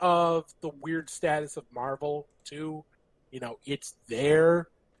 because of the weird status of Marvel 2, it's there,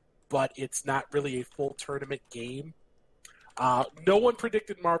 but it's not really a full tournament game. No one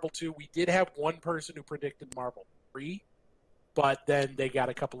predicted Marvel 2. We did have one person who predicted Marvel 3, but then they got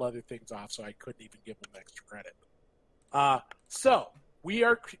a couple other things off, so I couldn't even give them extra credit. So we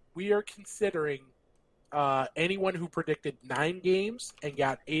are considering anyone who predicted 9 games and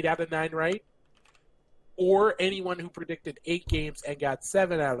got 8 out of 9 right, or anyone who predicted 8 games and got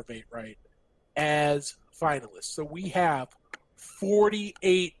 7 out of 8 right as finalists. So we have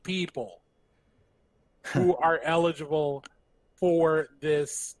 48 people who are eligible for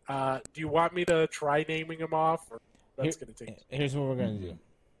this. Do you want me to try naming them off? Or that's going to take. Here's what we're going to do.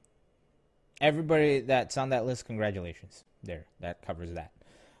 Everybody that's on that list, congratulations. There, that covers that.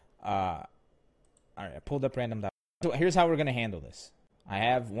 All right, I pulled up random. So here's how we're going to handle this. I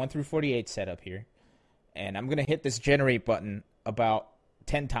have 1 through 48 set up here, and I'm going to hit this generate button about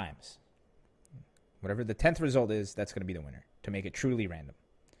 10 times. Whatever the 10th result is, that's going to be the winner, to make it truly random.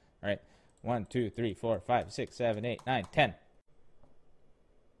 All right, 1, 2, 3, 4, 5, 6, 7, 8, 9, 10.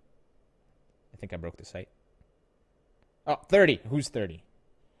 I think I broke the site. Oh, 30. Who's 30?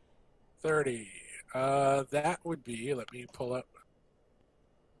 30. That would be, let me pull up.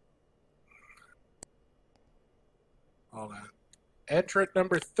 Hold on. Entrant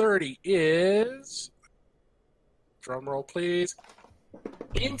number 30 is, drum roll please,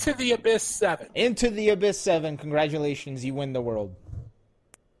 Into the Abyss 7. Into the Abyss 7. Congratulations, you win the world.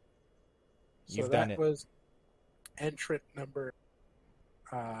 You've done it. So that was entrant number,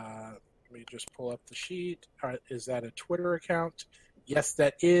 let me just pull up the sheet. Is that a Twitter account? Yes,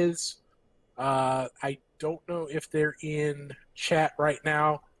 that is. I don't know if they're in chat right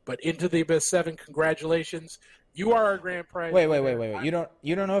now, but Into the Abyss 7, congratulations. You are our grand prize. Wait. You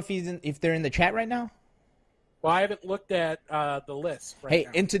don't know if they're in the chat right now? Well, I haven't looked at the list right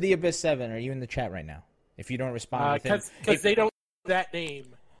now. Into the Abyss 7, are you in the chat right now? If you don't respond, because they don't have that name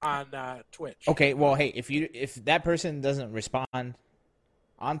on Twitch. Okay, well, hey, if that person doesn't respond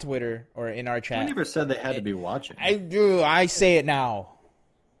on Twitter or in our chat, I never said they had to be watching. I do. I say it now.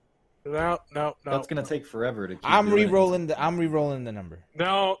 No. That's gonna take forever to keep. I'm re-rolling the number.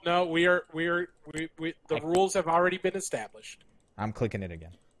 No. The rules have already been established. I'm clicking it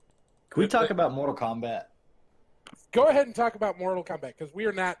again. Can we talk about Mortal Kombat? Go ahead and talk about Mortal Kombat, because we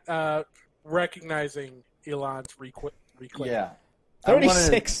are not recognizing Elon's request. Yeah.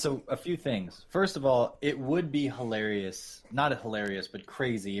 36. So a few things. First of all, it would be hilarious, not hilarious, but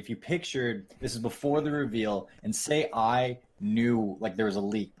crazy if you pictured this is before the reveal and say I knew like there was a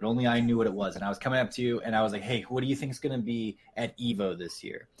leak, but only I knew what it was. And I was coming up to you and I was like, hey, what do you think is going to be at EVO this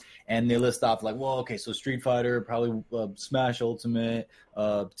year? And they list off like, well, okay, so Street Fighter, probably Smash Ultimate,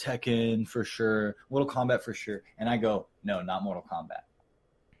 Tekken for sure, Mortal Kombat for sure. And I go, no, not Mortal Kombat.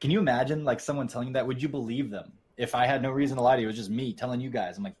 Can you imagine like someone telling you that? Would you believe them? If I had no reason to lie to you, it was just me telling you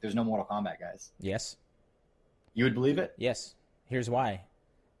guys. I'm like, there's no Mortal Kombat, guys. Yes. You would believe it? Yes. Here's why.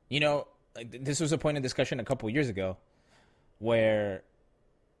 This was a point of discussion a couple years ago where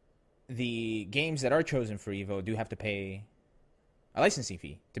the games that are chosen for EVO do have to pay a licensing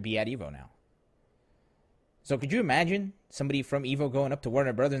fee to be at EVO now. So could you imagine somebody from EVO going up to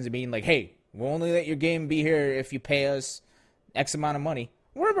Warner Brothers and being like, hey, we'll only let your game be here if you pay us X amount of money?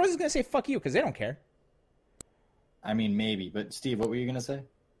 Warner Brothers is going to say, fuck you, because they don't care. I mean, maybe. But, Steve, what were you going to say?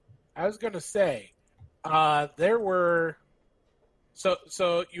 I was going to say, there were...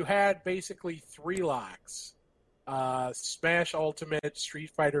 So you had basically 3 locks. Smash Ultimate, Street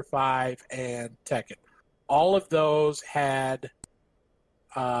Fighter V, and Tekken. All of those had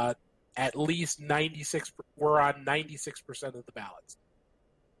at least 96. Were on 96% of the ballots.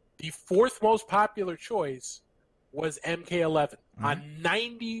 The fourth most popular choice was MK11 on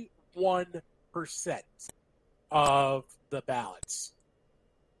 91% of the ballots.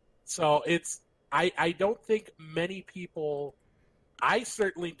 So it's I don't think many people. I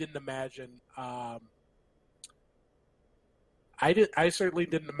certainly didn't imagine. I certainly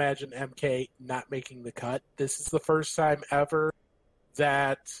didn't imagine MK not making the cut. This is the first time ever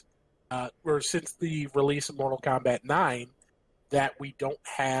that, or since the release of Mortal Kombat 9, that we don't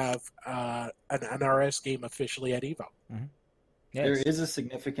have an NRS game officially at EVO. Mm-hmm. Yes. There is a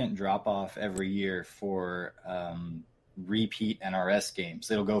significant drop-off every year for repeat NRS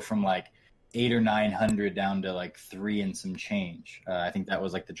games. It'll go from like 800 or 900 down to like 3 and some change. I think that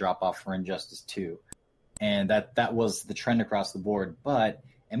was like the drop-off for Injustice 2. And that was the trend across the board. But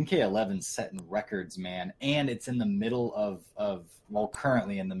MK11's setting records, man. And it's in the middle of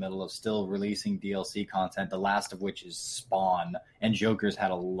currently in the middle of still releasing DLC content, the last of which is Spawn. And Joker's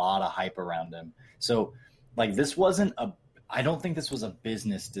had a lot of hype around him. So, like, I don't think this was a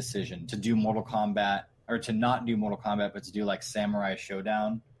business decision to do Mortal Kombat, or to not do Mortal Kombat, but to do, like, Samurai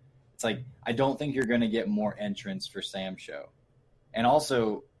Showdown. It's like, I don't think you're going to get more entrants for Sam Show. And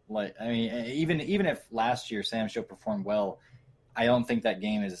also, like, I mean, even if last year Sam Show performed well, I don't think that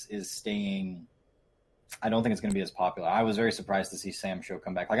game is staying. I don't think it's going to be as popular. I was very surprised to see Sam Show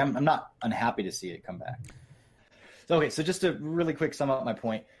come back. Like, I'm not unhappy to see it come back. So, okay, so just to really quick sum up my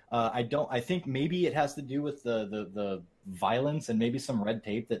point, I think maybe it has to do with the violence and maybe some red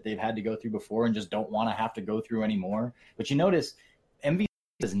tape that they've had to go through before and just don't want to have to go through anymore. But you notice MVC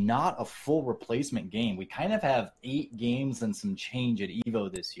is not a full replacement game. We kind of have 8 games and some change at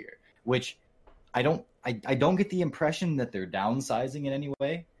EVO this year, which I don't get the impression that they're downsizing in any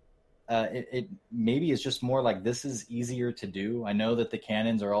way. It maybe is just more like this is easier to do. I know that the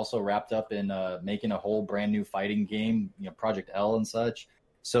Cannons are also wrapped up in making a whole brand new fighting game, Project L and such.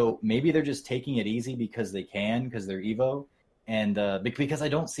 So maybe they're just taking it easy because they can, because they're EVO, and because I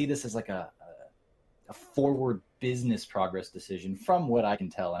don't see this as like a forward business progress decision from what I can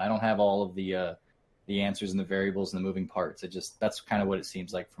tell, and I don't have all of the answers and the variables and the moving parts. That's kind of what it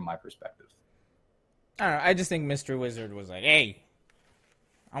seems like from my perspective. I don't know. I just think Mr. Wizard was like, "Hey,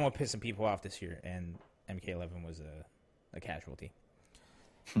 I'm gonna piss some people off this year," and MK11 was a casualty.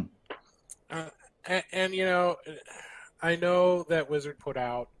 And I know that Wizard put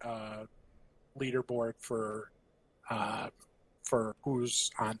out a leaderboard for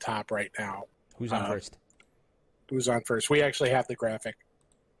who's on top right now. Who's on first? Who's on first? We actually have the graphic,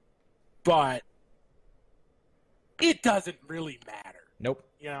 but it doesn't really matter. Nope.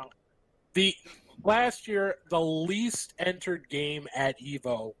 The last year, the least entered game at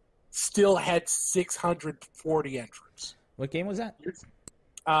EVO still had 640 entrants. What game was that?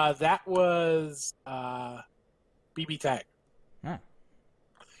 That was BB Tag. Huh.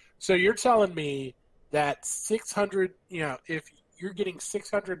 So you're telling me that 600, if you're getting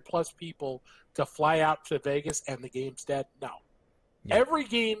 600 plus people to fly out to Vegas and the game's dead? No. Yeah. Every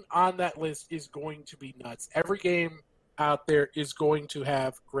game on that list is going to be nuts. Every game out there is going to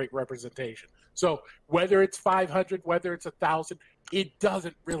have great representation. So whether it's 500, whether it's 1,000, it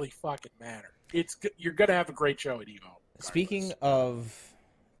doesn't really fucking matter. You're going to have a great show at EVO. Regardless. Speaking of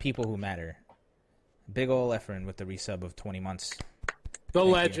people who matter, big ol' Efren with the resub of 20 months. The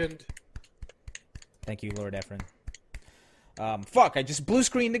legend. Thank you, Lord Efren. Fuck, I just blue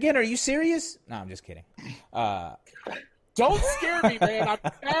screened again. Are you serious? No, I'm just kidding. Don't scare me, man. I'm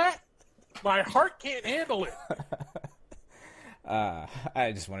fat. My heart can't handle it.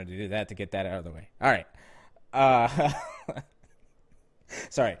 I just wanted to do that to get that out of the way. All right.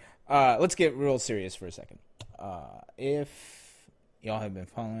 Sorry. Let's get real serious for a second. If y'all have been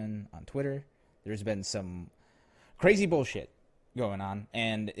following on Twitter, there's been some crazy bullshit going on,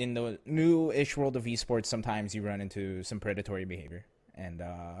 and in the new-ish world of esports, sometimes you run into some predatory behavior, and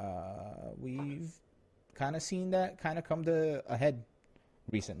we've kind of seen that kind of come to a head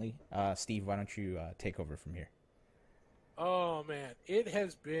recently. Steve, why don't you take over from here? Oh man, it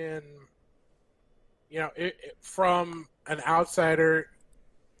has been, from an outsider,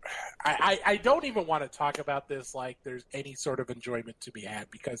 I don't even want to talk about this like there's any sort of enjoyment to be had,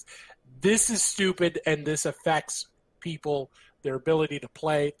 because this is stupid and this affects people, their ability to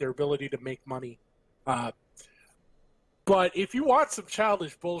play, their ability to make money. But if you want some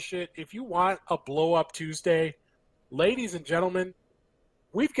childish bullshit, if you want a blow-up Tuesday, ladies and gentlemen,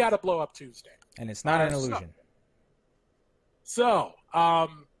 we've got a blow-up Tuesday. And it's not an illusion. So,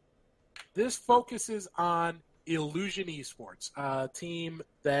 this focuses on Illusion Esports, a team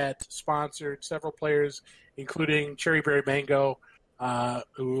that sponsored several players, including Cherryberry Mango,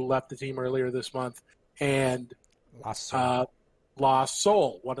 who left the team earlier this month, and Lost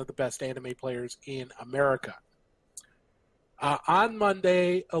Soul, one of the best anime players in America. On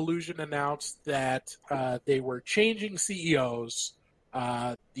Monday, Illusion announced that they were changing CEOs.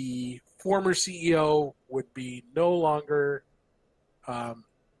 The former CEO would be no longer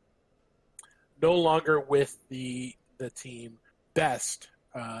with the team. Best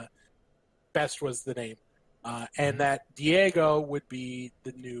was the name, and that Diego would be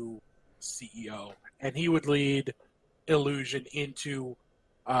the new CEO, and he would lead Illusion into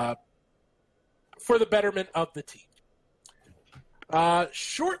for the betterment of the team.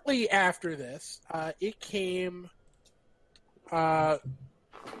 Shortly after this, it came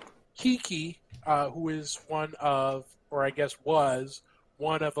Kiki, who is one of, or I guess was,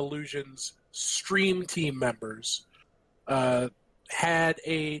 one of Illusion's stream team members, had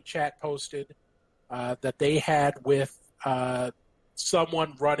a chat posted that they had with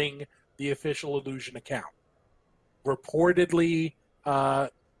someone running the official Illusion account. Reportedly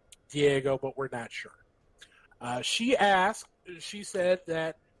Diego, but we're not sure. She said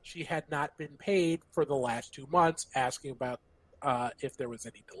that she had not been paid for the last 2 months, asking about if there was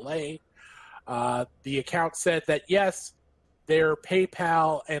any delay. The account said that yes, their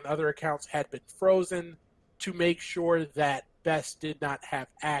PayPal and other accounts had been frozen to make sure that Best did not have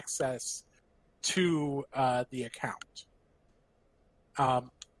access to the account.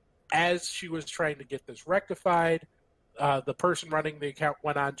 As she was trying to get this rectified, the person running the account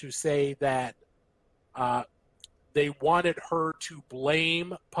went on to say that they wanted her to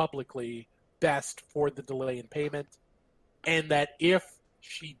blame publicly Best for the delay in payment, and that if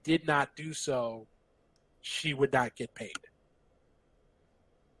she did not do so, she would not get paid.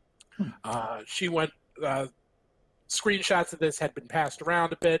 She went. Screenshots of this had been passed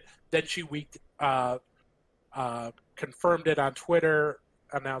around a bit. Then she confirmed it on Twitter,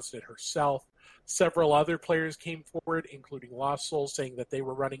 announced it herself. Several other players came forward, including Lost Soul, saying that they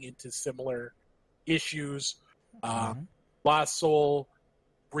were running into similar issues. Lost Soul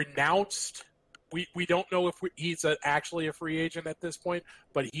renounced. We don't know if he's actually a free agent at this point,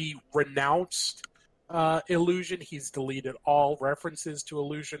 but he renounced Illusion. He's deleted all references to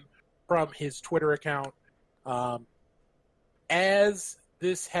Illusion from his Twitter account. As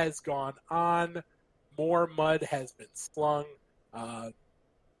this has gone on, more mud has been slung.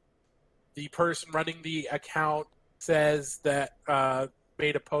 The person running the account says that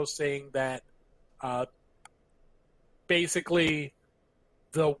made a post saying that basically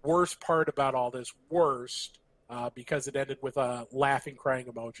the worst part about all this, because it ended with a laughing, crying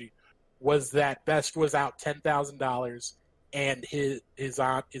emoji, was that Best was out $10,000 and his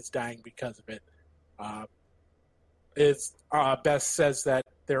aunt is dying because of it. Best says that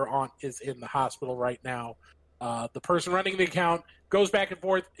their aunt is in the hospital right now. The person running the account goes back and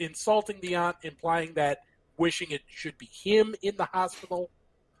forth, insulting the aunt, implying that wishing it should be him in the hospital,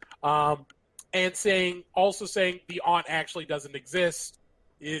 and saying the aunt actually doesn't exist.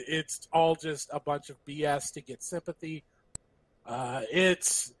 It's all just a bunch of BS to get sympathy.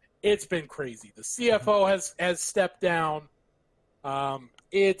 It's been crazy. The CFO has stepped down.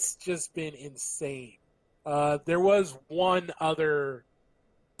 It's just been insane. There was one other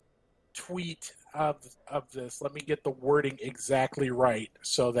tweet of this. Let me get the wording exactly right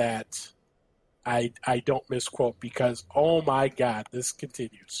so that I don't misquote, because oh my God, this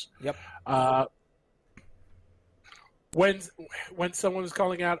continues. Yep. When someone was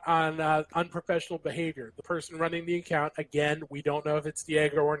calling out on unprofessional behavior, the person running the account, again, we don't know if it's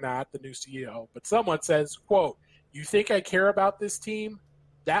Diego or not, the new CEO, but someone says, quote, "You think I care about this team?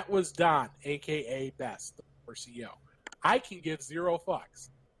 That was Don, a.k.a. Best, the former CEO. I can give zero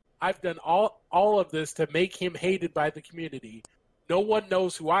fucks. I've done all of this to make him hated by the community. No one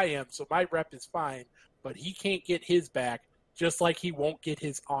knows who I am, so my rep is fine, but he can't get his back, just like he won't get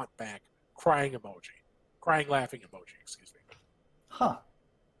his aunt back." Crying emoji. Crying, laughing emoji, excuse me. Huh.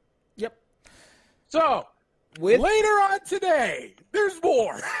 Yep. So, later on today, there's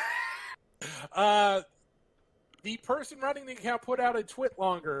more. The person running the account put out a tweet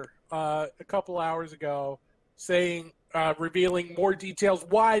longer a couple hours ago saying, revealing more details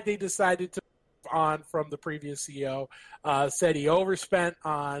why they decided to move on from the previous CEO. Said he overspent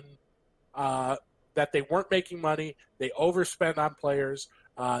on that they weren't making money. They overspent on players.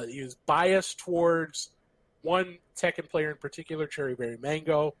 He was biased towards one Tekken player in particular, Cherryberry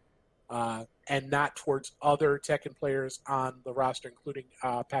Mango, and not towards other Tekken players on the roster, including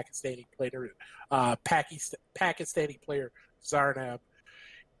Pakistani player Zarnab.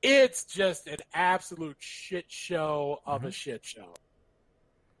 It's just an absolute shit show of a shit show.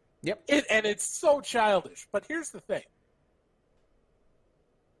 Yep. And it's so childish. But here's the thing.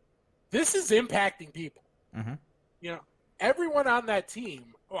 This is impacting people. Mm-hmm. You know, everyone on that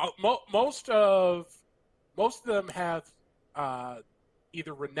team, most of them have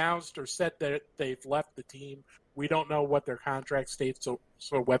either renounced or said that they've left the team. We don't know what their contract states,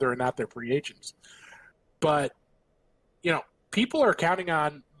 so whether or not they're free agents. But, you know, people are counting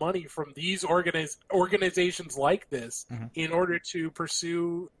on money from these organizations like this in order to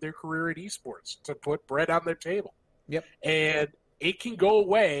pursue their career in esports, to put bread on their table. Yep. And it can go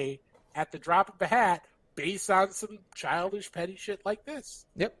away at the drop of a hat based on some childish, petty shit like this.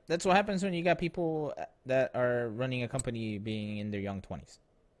 Yep. That's what happens when you got people that are running a company being in their young 20s.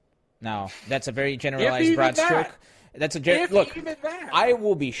 Now, that's a very generalized broad stroke. That's a look. I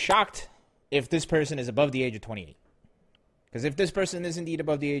will be shocked if this person is above the age of 28. Because if this person is indeed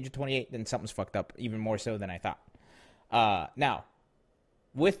above the age of 28, then something's fucked up, even more so than I thought. Now,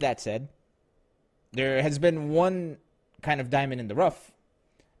 with that said, there has been one kind of diamond in the rough,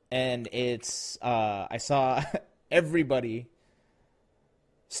 and it's I saw everybody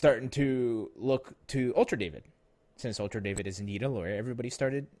starting to look to Ultra David. Since Ultra David is indeed a lawyer, everybody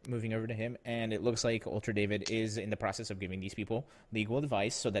started moving over to him, and it looks like Ultra David is in the process of giving these people legal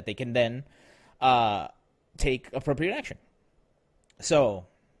advice so that they can then take appropriate action. So,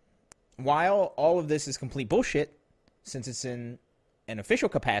 while all of this is complete bullshit, since it's in an official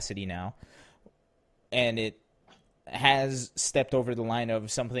capacity now, and it has stepped over the line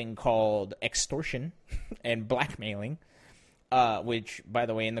of something called extortion and blackmailing, which, by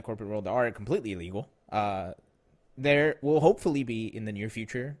the way, in the corporate world are completely illegal, there will hopefully be, in the near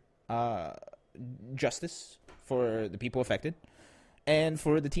future, justice for the people affected and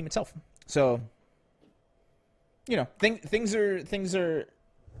for the team itself. So, you know, things are.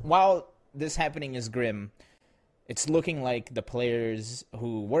 While this happening is grim, it's looking like the players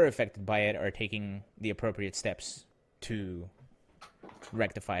who were affected by it are taking the appropriate steps to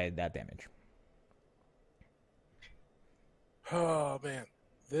rectify that damage. Oh man,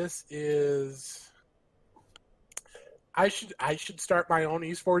 this is. I should start my own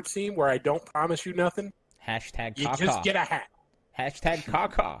esports team where I don't promise you nothing. Hashtag you Kaka. just get a hat. Hashtag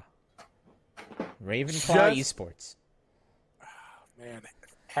Kaka. Ravenclaw Esports. Oh, man.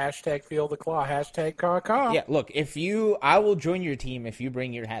 Hashtag Feel the Claw. Hashtag Kaka. Yeah, look, I will join your team if you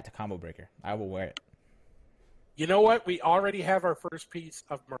bring your hat to Combo Breaker. I will wear it. You know what? We already have our first piece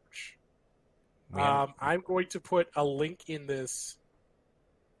of merch. I'm going to put a link in this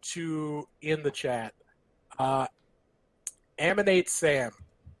in the chat. Aminate Sam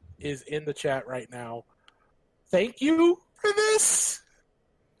is in the chat right now. Thank you for this?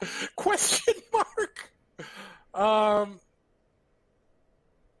 Question mark.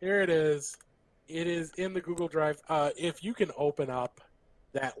 Here it is. It is in the Google Drive. If you can open up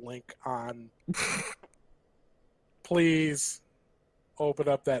that link on, please open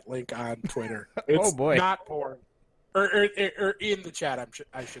up that link on Twitter. It's oh boy, not porn, or in the chat.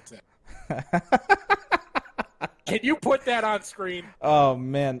 I should say. Can you put that on screen? Oh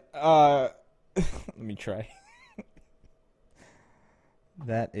man, let me try.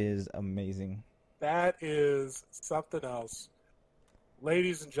 That is amazing. That is something else.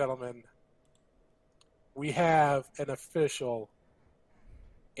 Ladies and gentlemen, we have an official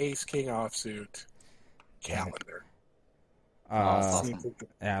Ace King offsuit calendar. Awesome.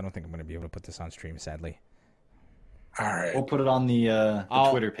 Yeah, I don't think I'm going to be able to put this on stream, sadly. All right. We'll put it on the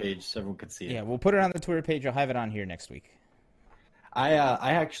Twitter page so everyone can see it. Yeah, we'll put it on the Twitter page. I'll have it on here next week.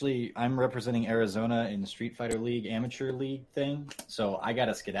 I'm representing Arizona in the Street Fighter League amateur league thing, so I got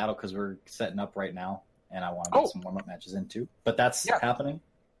to skedaddle because we're setting up right now, and I want to get some warm-up matches in too. But that's happening.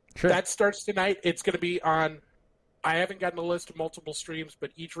 Sure. That starts tonight. It's going to be on. I haven't gotten a list of multiple streams,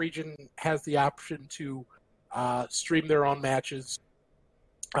 but each region has the option to stream their own matches.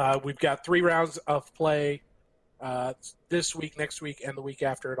 We've got 3 rounds of play this week, next week, and the week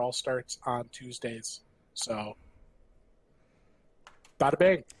after. It all starts on Tuesdays. So. Bada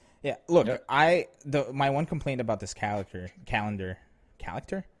bang. Yeah, look, my one complaint about this calendar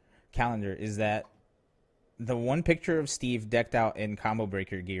is that the one picture of Steve decked out in Combo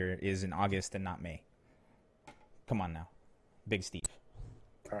Breaker gear is in August and not May. Come on now. Big Steve.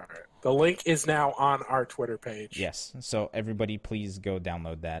 All right. The link is now on our Twitter page. Yes, so everybody please go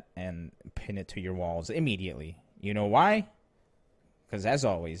download that and pin it to your walls immediately. You know why? Because as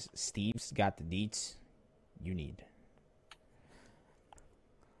always, Steve's got the deets you need.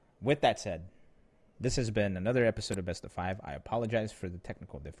 With that said, this has been another episode of Best of 5. I apologize for the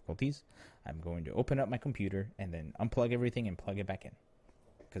technical difficulties. I'm going to open up my computer and then unplug everything and plug it back in.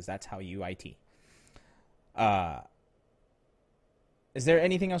 because that's how you IT. Is there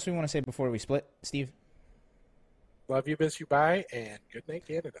anything else we want to say before we split, Steve? Love you, miss you, bye, and good night,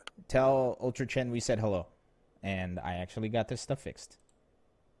 Canada. Tell Ultra Chen we said hello, and I actually got this stuff fixed.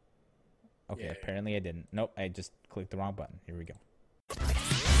 Okay, apparently I didn't. Nope, I just clicked the wrong button. Here we go.